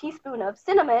 1/2 teaspoon of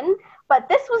cinnamon, but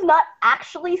this was not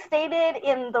actually stated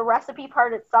in the recipe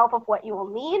part itself of what you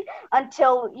will need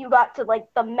until you got to like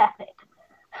the method.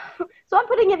 So I'm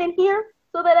putting it in here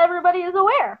so that everybody is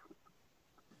aware.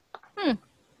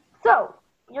 So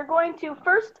you're going to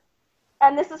first,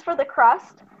 and this is for the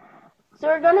crust, so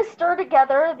you're going to stir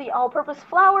together the all-purpose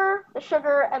flour, the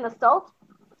sugar, and the salt,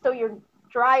 so your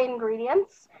dry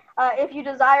ingredients. If you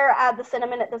desire, add the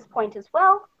cinnamon at this point as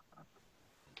well.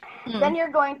 Then you're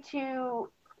going to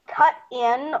cut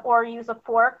in or use a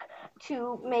fork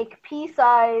to make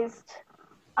pea-sized,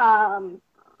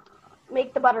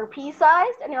 make the butter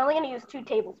pea-sized, and you're only going to use 2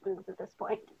 tablespoons at this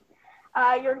point.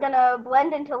 You're going to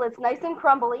blend until it's nice and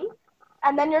crumbly,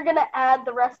 and then you're going to add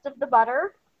the rest of the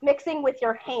butter, mixing with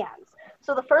your hands.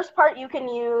 So the first part you can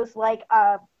use like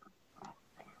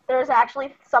there's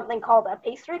actually something called a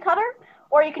pastry cutter,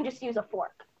 or you can just use a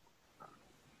fork.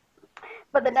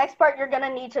 But the next part you're going to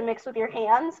need to mix with your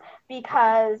hands,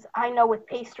 because I know with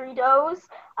pastry doughs,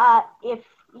 if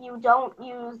you don't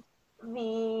use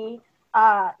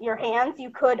your hands,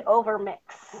 you could overmix.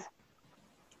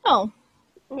 Oh.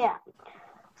 Yeah.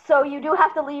 So you do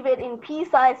have to leave it in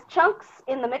pea-sized chunks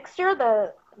in the mixture,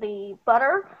 the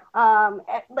butter,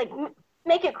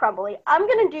 make it crumbly. I'm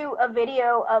going to do a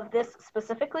video of this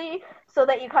specifically so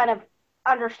that you kind of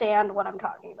understand what I'm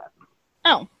talking about.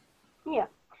 Oh. Yeah.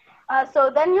 So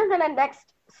then you're going to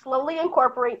next slowly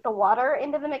incorporate the water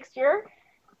into the mixture.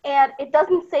 And it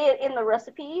doesn't say it in the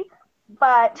recipe,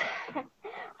 but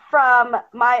from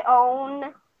my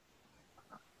own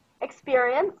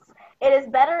experience, it is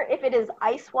better if it is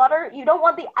ice water. You don't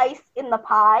want the ice in the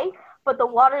pie, but the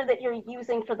water that you're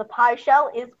using for the pie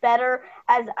shell is better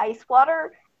as ice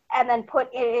water, and then put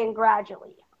it in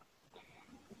gradually.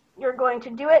 You're going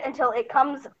to do it until it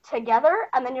comes together,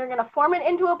 and then you're going to form it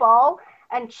into a ball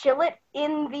and chill it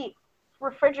in the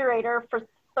refrigerator for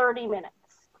 30 minutes.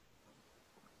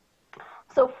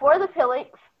 So for the filling,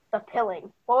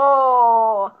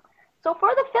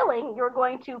 you're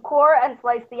going to core and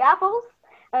slice the apples,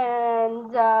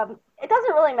 and it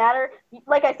doesn't really matter.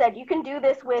 Like I said, you can do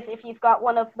this with, if you've got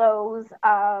one of those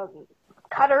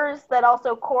cutters that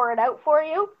also core it out for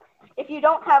you. If you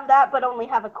don't have that but only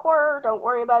have a corer, don't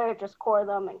worry about it, just core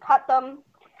them and cut them.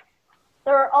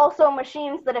 There are also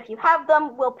machines that if you have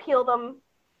them, will peel them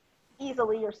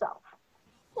easily yourself.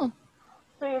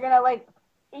 So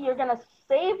you're gonna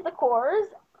save the cores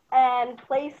and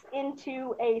place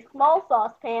into a small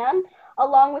saucepan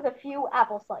along with a few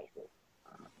apple slices.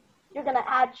 You're gonna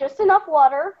add just enough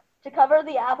water to cover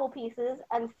the apple pieces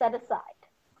and set aside.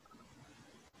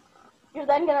 You're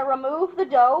then gonna remove the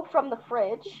dough from the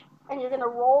fridge and you're gonna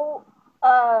roll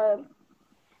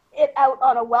it out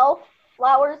on a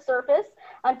well-floured surface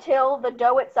until the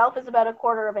dough itself is about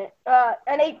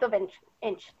an eighth of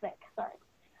inch thick. Sorry.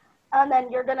 And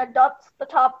then you're gonna dust the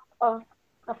top of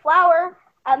the flour,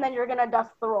 and then you're gonna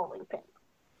dust the rolling pin.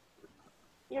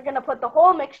 You're gonna put the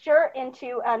whole mixture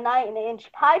into a 9-inch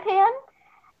pie pan,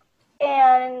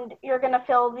 and you're gonna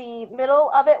fill the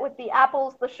middle of it with the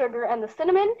apples, the sugar, and the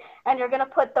cinnamon, and you're gonna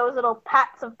put those little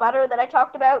pats of butter that I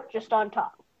talked about just on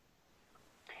top.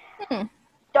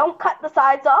 Don't cut the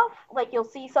sides off. Like you'll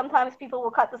see sometimes people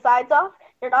will cut the sides off.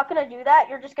 You're not going to do that.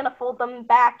 You're just going to fold them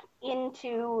back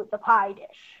into the pie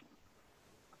dish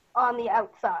on the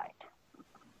outside.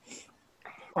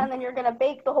 And then you're going to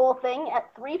bake the whole thing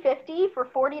at 350 for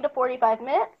 40 to 45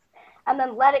 minutes and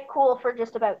then let it cool for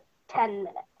just about 10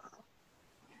 minutes.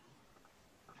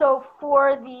 So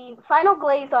for the final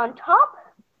glaze on top,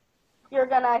 you're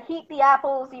going to heat the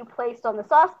apples you placed on the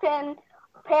saucepan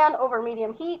over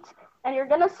medium heat, and you're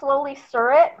going to slowly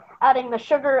stir it, adding the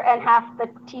sugar and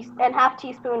half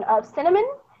teaspoon of cinnamon.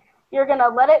 You're going to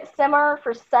let it simmer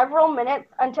for several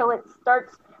minutes until it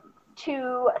starts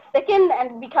to thicken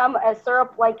and become a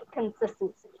syrup-like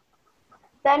consistency.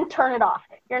 Then turn it off.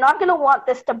 You're not going to want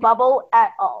this to bubble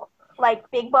at all, like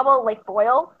big bubble, like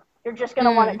boil. You're just going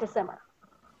to want it to simmer.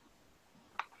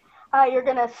 You're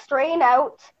going to strain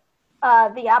out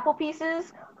the apple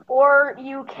pieces, or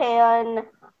you can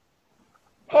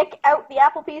pick out the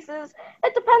apple pieces.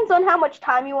 It depends on how much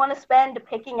time you want to spend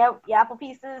picking out the apple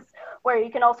pieces, where you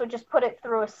can also just put it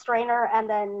through a strainer and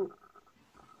then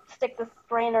stick the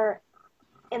strainer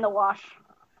in the wash.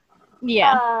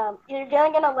 Yeah. You're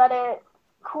then going to let it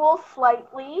cool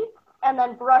slightly and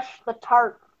then brush the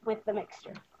tart with the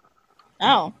mixture.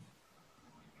 Oh.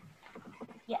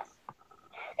 Yes.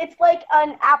 It's like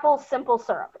an apple simple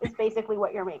syrup is basically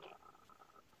what you're making.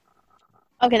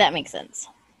 Okay, that makes sense.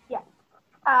 Yeah.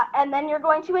 And then you're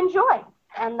going to enjoy.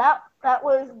 And that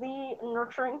was the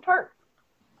nurturing tart.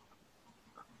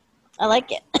 I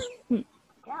like it.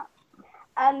 Yeah.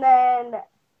 And then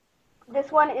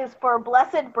this one is for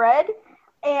blessed bread.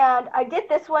 And I did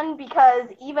this one because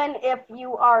even if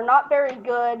you are not very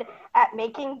good at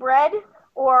making bread,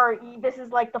 or this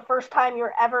is like the first time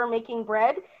you're ever making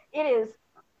bread, it is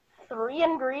 3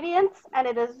 ingredients, and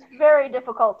it is very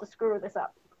difficult to screw this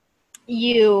up.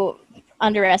 You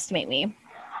underestimate me.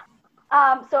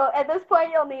 So at this point,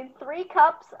 you'll need 3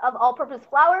 cups of all-purpose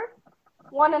flour,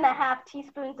 1.5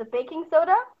 teaspoons of baking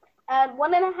soda, and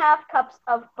 1.5 cups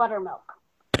of buttermilk.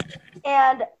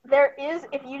 And there is,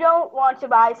 if you don't want to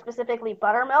buy specifically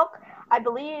buttermilk, I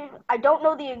don't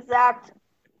know the exact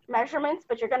measurements,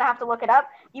 but you're going to have to look it up.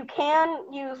 You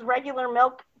can use regular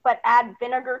milk, but add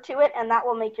vinegar to it, and that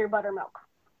will make your buttermilk.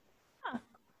 Huh.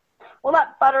 Well,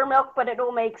 not buttermilk, but it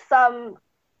will make some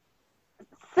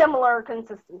similar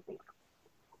consistency.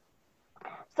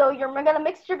 So you're going to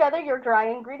mix together your dry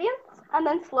ingredients and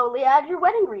then slowly add your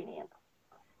wet ingredients.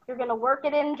 You're going to work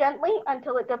it in gently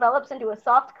until it develops into a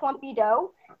soft, clumpy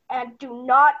dough, and do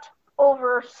not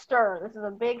over-stir. This is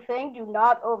a big thing. Do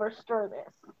not over-stir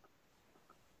this.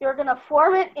 You're going to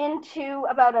form it into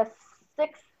about a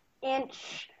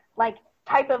 6-inch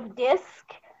type of disc.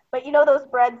 But you know those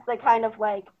breads that kind of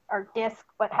are disc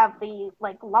but have the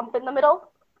lump in the middle?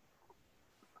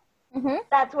 Mm-hmm.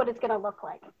 That's what it's going to look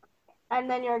like. And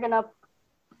then you're going to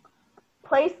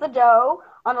place the dough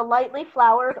on a lightly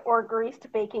floured or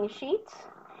greased baking sheet.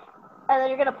 And then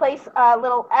you're going to place a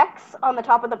little X on the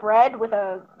top of the bread with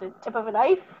the tip of a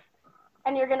knife.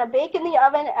 And you're going to bake in the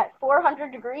oven at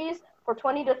 400 degrees for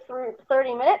 20 to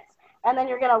 30 minutes. And then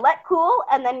you're going to let cool,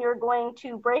 and then you're going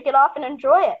to break it off and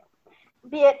enjoy it.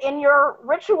 Be it in your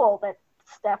ritual that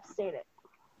Steph stated.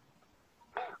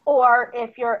 Or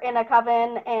if you're in a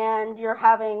coven and you're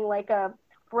having a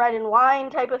bread and wine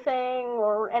type of thing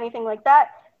or anything like that,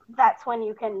 that's when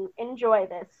you can enjoy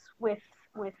this with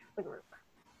the group.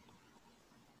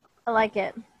 I like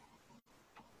it.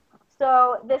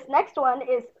 So this next one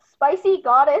is Spicy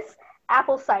Goddess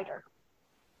Apple Cider.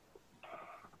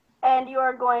 And you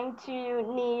are going to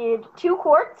need 2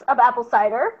 quarts of apple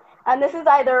cider. And this is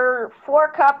either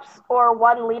 4 cups or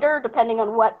 1 liter, depending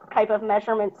on what type of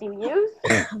measurements you use.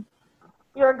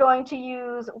 You're going to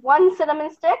use 1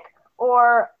 cinnamon stick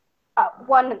or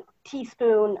 1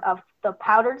 teaspoon of the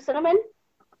powdered cinnamon,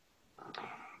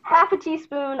 half a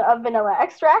teaspoon of vanilla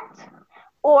extract,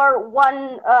 or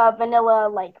one vanilla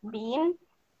like bean.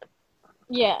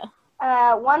 Yeah.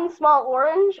 1 small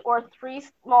orange or 3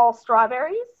 small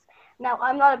strawberries. Now,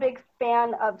 I'm not a big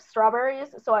fan of strawberries,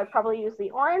 so I'd probably use the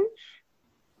orange.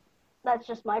 That's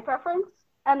just my preference.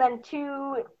 And then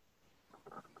 2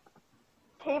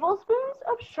 tablespoons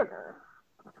of sugar.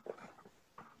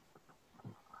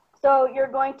 So you're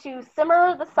going to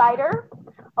simmer the cider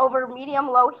over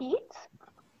medium-low heat.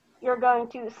 You're going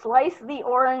to slice the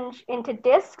orange into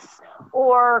discs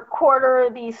or quarter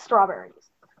these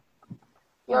strawberries.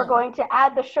 You're going to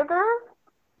add the sugar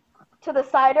to the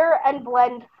cider and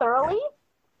blend thoroughly.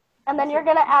 And then you're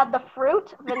going to add the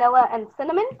fruit, vanilla, and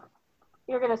cinnamon.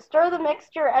 You're going to stir the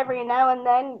mixture every now and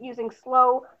then using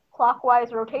slow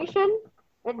clockwise rotation.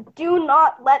 And do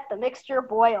not let the mixture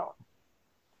boil.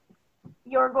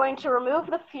 You're going to remove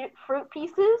the fruit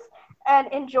pieces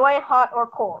and enjoy hot or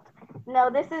cold. Now,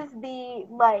 this is the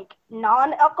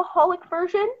non-alcoholic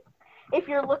version. If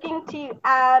you're looking to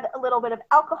add a little bit of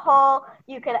alcohol,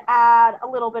 you could add a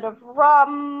little bit of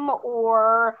rum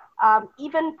or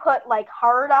even put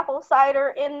hard apple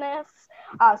cider in this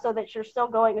so that you're still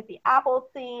going with the apple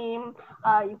theme.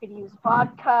 You could use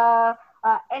vodka,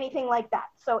 anything like that.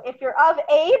 So if you're of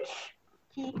age,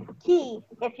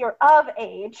 if you're of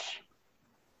age,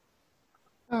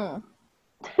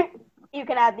 you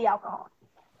can add the alcohol.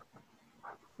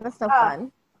 That's no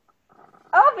fun.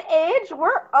 Of age,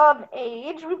 we're of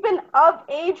age. We've been of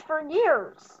age for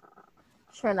years.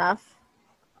 Sure enough.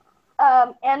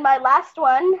 And my last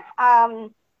one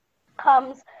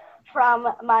comes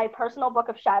from my personal book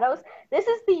of shadows. This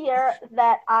is the year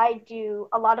that I do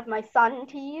a lot of my sun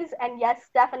teas. And yes,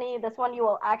 Stephanie, this one you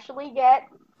will actually get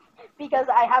because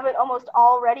I have it almost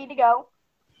all ready to go.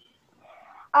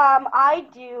 I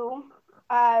do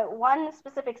one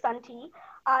specific sun tea.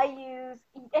 I use,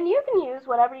 and you can use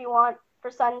whatever you want for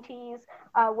sun teas,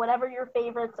 whatever your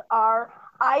favorites are.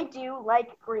 I do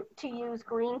like to use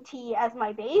green tea as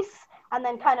my base and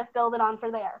then kind of build it on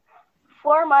from there.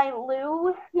 For my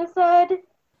Lughnasadh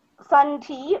sun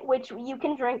tea, which you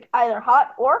can drink either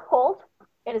hot or cold,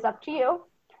 it is up to you.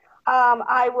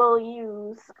 I will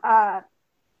use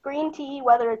green tea,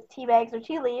 whether it's tea bags or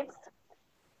tea leaves,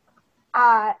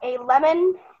 a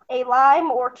lemon, a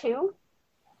lime or 2,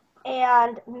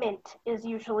 and mint is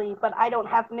usually, but I don't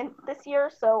have mint this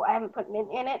year, so I haven't put mint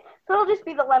in it. So it'll just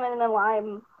be the lemon and the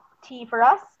lime tea for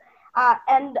us.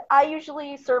 And I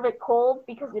usually serve it cold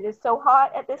because it is so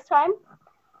hot at this time.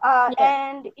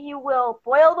 And you will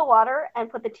boil the water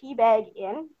and put the tea bag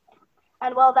in.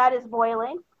 And while that is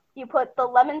boiling, you put the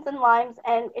lemons and limes,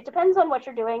 and it depends on what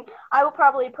you're doing. I will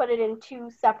probably put it in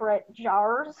 2 separate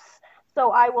jars.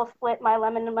 So I will split my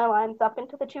lemon and my limes up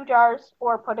into the 2 jars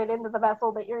or put it into the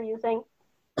vessel that you're using.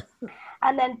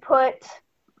 And then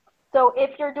so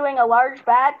if you're doing a large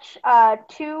batch,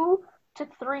 2 to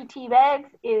 3 tea bags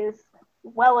is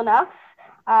well enough.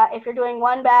 If you're doing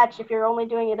one batch, if you're only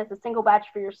doing it as a single batch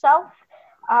for yourself,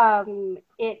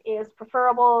 it is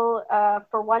preferable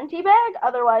for 1 tea bag.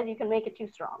 Otherwise, you can make it too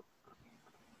strong.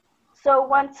 So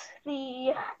once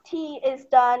the tea is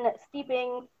done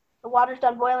steeping, the water's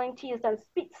done boiling, tea is done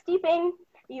steeping,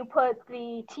 you put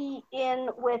the tea in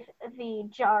with the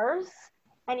jars,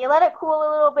 and you let it cool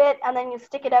a little bit, and then you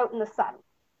stick it out in the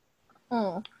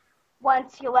sun.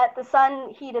 Once you let the sun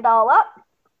heat it all up,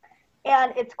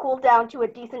 and it's cooled down to a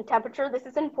decent temperature, this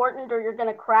is important or you're going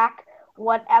to crack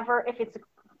whatever. If it's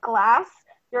glass,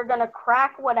 you're going to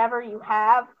crack whatever you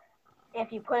have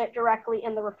if you put it directly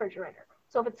in the refrigerator.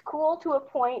 So if it's cool to a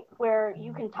point where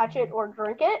you can touch it or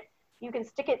drink it, you can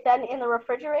stick it then in the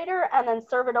refrigerator and then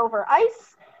serve it over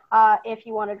ice if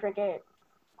you want to drink it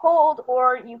cold,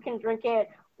 or you can drink it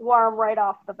warm right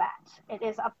off the bat. It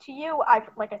is up to you.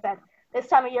 Like I said, this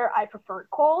time of year I prefer it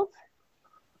cold,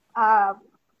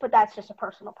 but that's just a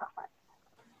personal preference.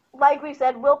 Like we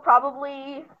said, we'll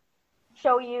probably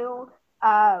show you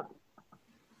kind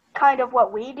of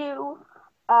what we do,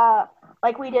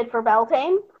 like we did for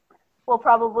Beltane. We'll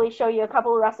probably show you a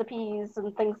couple of recipes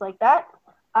and things like that.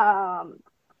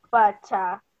 But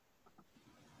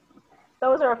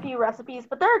those are a few recipes,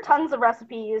 but there are tons of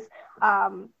recipes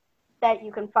that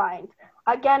you can find.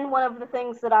 Again, one of the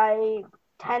things that I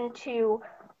tend to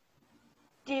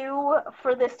do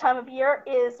for this time of year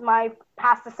is my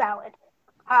pasta salad,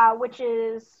 which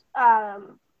is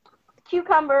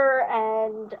cucumber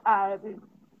and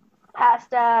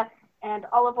pasta and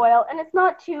olive oil, and it's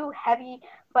not too heavy,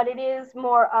 but it is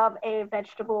more of a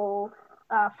vegetable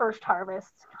first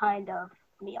harvest kind of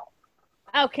meal.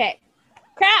 Okay.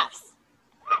 Crafts.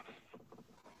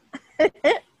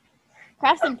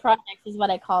 Crafts and projects is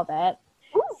what I call that.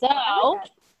 Ooh, so, I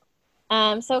like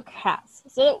So crafts.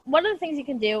 So one of the things you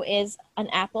can do is an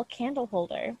apple candle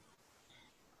holder,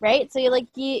 right? So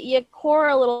you core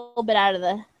a little bit out of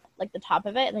the top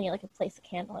of it, and then you place a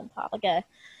candle on top,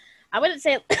 I wouldn't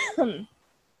say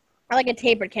like a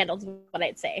tapered candle is what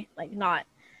I'd say, not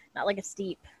like a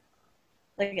steep,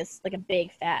 like a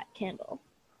big fat candle.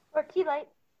 Or tea light.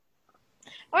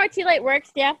 Or tea light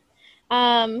works, yeah.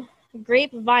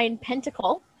 Grapevine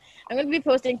pentacle. I'm going to be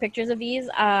posting pictures of these.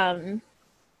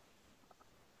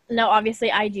 No, obviously,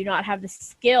 I do not have the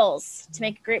skills to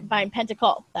make a grapevine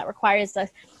pentacle. That requires a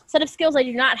set of skills I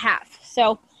do not have.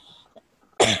 So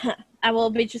I will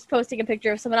be just posting a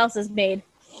picture of someone else's made.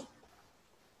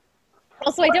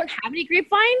 Also, I don't have any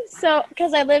grapevine, so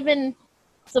because I live in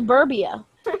suburbia.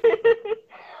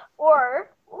 or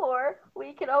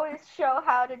we could always show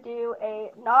how to do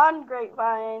a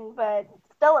non-grapevine, but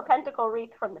still a pentacle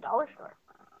wreath from the dollar store.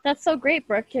 That's so great,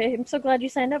 Brooke. I'm so glad you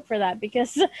signed up for that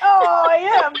because... Oh,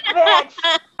 you're a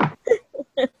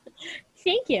bitch!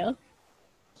 Thank you.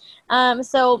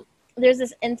 So there's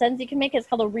this incense you can make. It's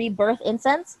called a rebirth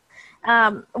incense.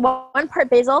 1 part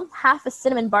basil, half a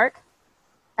cinnamon bark,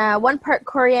 1 part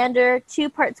coriander, 2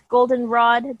 parts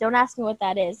goldenrod. Don't ask me what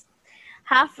that is.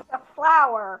 Half a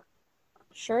flower.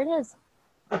 Sure it is.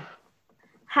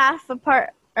 Half a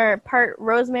part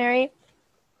rosemary,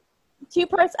 2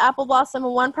 parts apple blossom,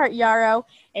 1 part yarrow,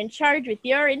 and charge with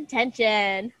your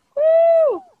intention.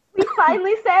 Woo! We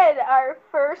finally said our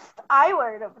first I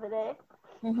word of the day.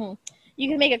 Mm-hmm. You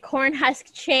can make a corn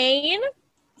husk chain.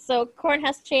 So corn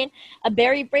husk chain, a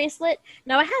berry bracelet.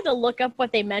 Now I had to look up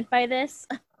what they meant by this.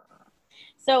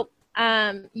 So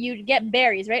you'd get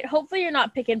berries, right? Hopefully you're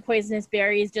not picking poisonous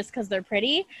berries just because they're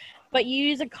pretty, but you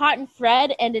use a cotton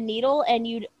thread and a needle, and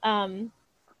you'd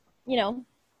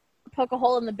poke a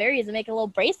hole in the berries and make a little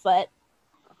bracelet.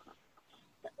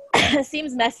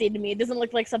 Seems messy to me. It doesn't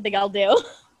look like something I'll do.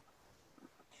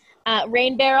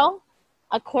 Rain barrel,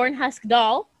 a corn husk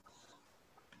doll.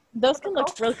 Those can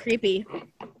look real creepy.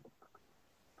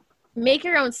 Make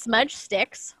your own smudge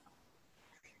sticks.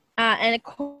 And a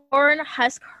corn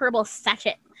husk herbal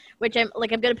sachet, which I'm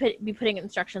going to be putting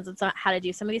instructions on how to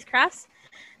do some of these crafts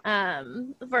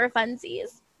for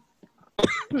funsies.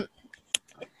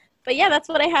 But yeah, that's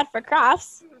what I had for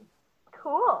crafts.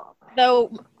 Cool.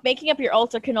 Though making up your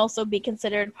altar can also be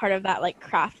considered part of that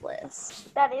craft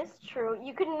list. That is true.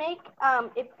 You can make,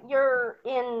 if you're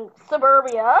in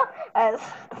suburbia, as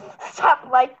Steph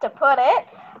likes to put it,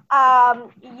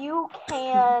 you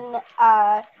can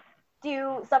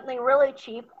do something really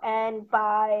cheap and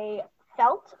buy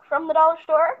felt from the dollar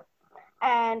store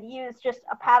and use just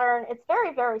a pattern. It's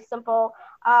very, very simple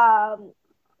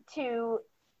to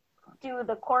do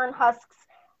the corn husks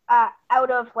out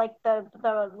of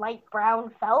the light brown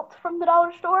felt from the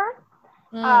dollar store.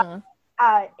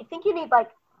 I think you need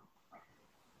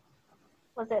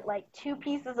 3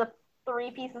 pieces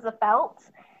of felt,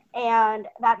 and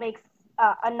that makes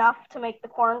enough to make the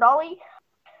corn dolly.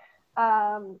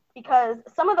 Because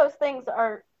some of those things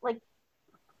are, like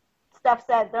Steph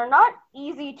said, they're not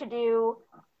easy to do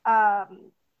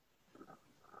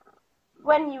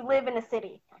when you live in a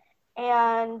city.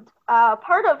 And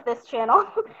part of this channel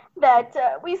that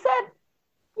we said,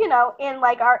 in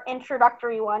our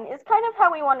introductory one, is kind of how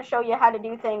we want to show you how to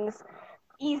do things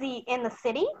easy in the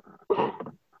city.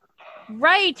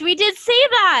 Right, we did say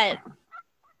that.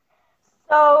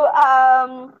 So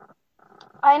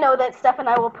I know that Steph and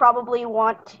I will probably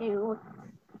want to,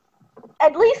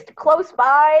 at least close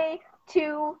by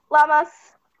to Lamas,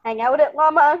 hang out at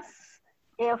Lamas,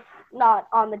 if not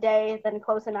on the day, then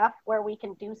close enough where we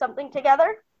can do something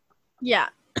together. Yeah.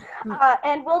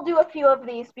 And we'll do a few of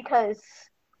these because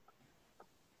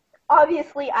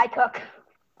obviously I cook.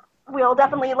 We'll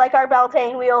definitely, like our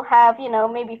Beltane, we'll have,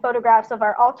 maybe photographs of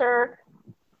our altar,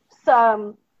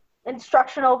 some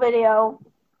instructional video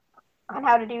on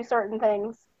how to do certain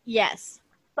things. Yes.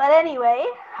 But anyway,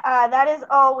 that is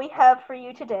all we have for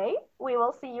you today. We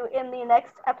will see you in the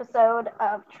next episode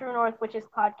of True North Witches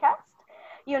podcast.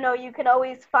 You can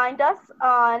always find us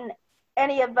on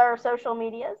any of our social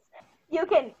medias. You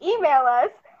can email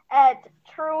us at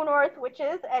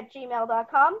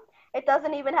truenorthwitches@gmail.com. It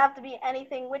doesn't even have to be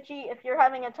anything witchy. If you're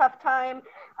having a tough time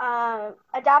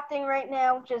adapting right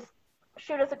now, just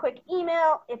shoot us a quick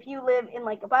email. If you live in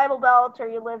a Bible Belt, or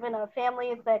you live in a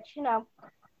family that,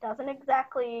 doesn't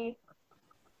exactly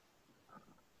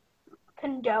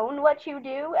condone what you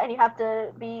do, and you have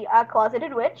to be a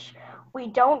closeted witch, we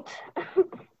don't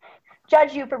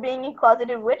judge you for being a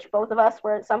closeted witch. Both of us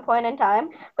were at some point in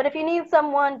time. But if you need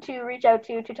someone to reach out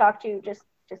to talk to, just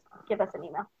give us an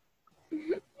email.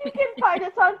 You can find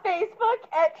us on Facebook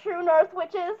at True North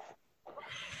Witches.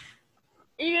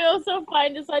 You can also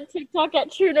find us on TikTok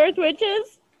at True North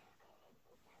Witches.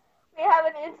 We have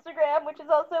an Instagram, which is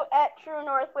also at True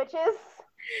North Witches.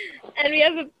 And we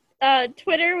have a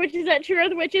Twitter, which is at True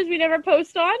North Witches. We never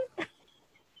post on.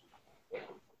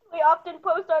 We often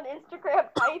post on Instagram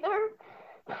either.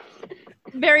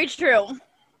 Very true.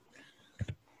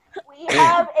 We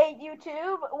have a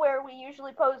YouTube where we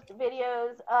usually post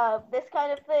videos of this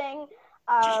kind of thing.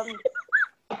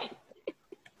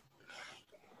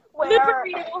 Where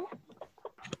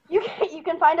you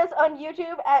can find us on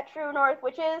YouTube at True North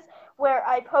Witches, where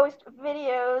I post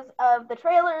videos of the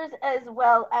trailers as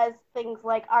well as things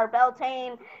like our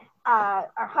Beltane,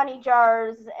 our honey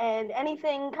jars, and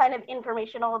anything kind of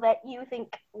informational that you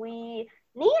think we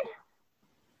need.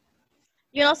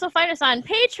 You can also find us on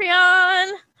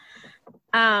Patreon.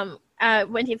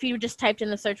 If you just typed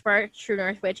in the search bar True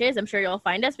North Witches, I'm sure you'll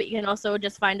find us. But you can also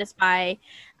just find us by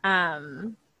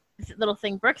this little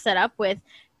thing Brooke set up with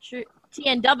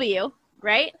TNW,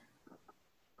 right?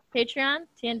 Patreon,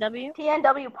 TNW?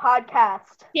 TNW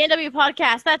Podcast. TNW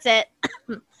Podcast, that's it.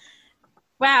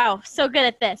 Wow, so good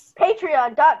at this.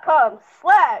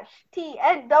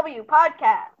 Patreon.com/TNW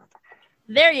Podcast.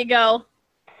 There you go.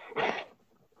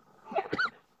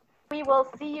 We will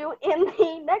see you in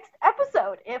the next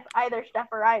episode if either Steph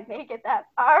or I make it that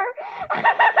far.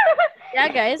 Yeah,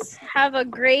 guys, have a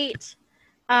great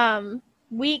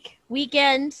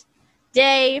weekend,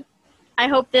 day. I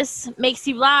hope this makes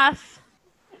you laugh,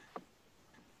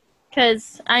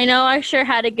 because I know I sure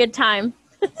had a good time.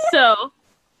 So,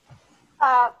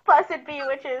 Blessed be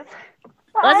witches.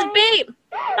 Blessed be.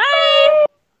 Bye.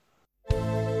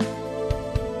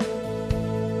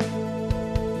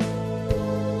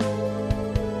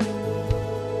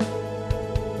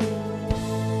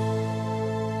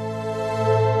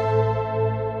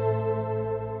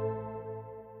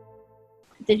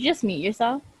 Did you just mute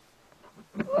yourself?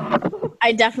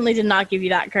 I definitely did not give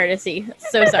you that courtesy.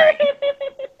 So sorry.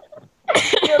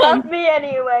 You love me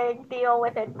anyway. Deal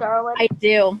with it, darling. I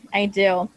do.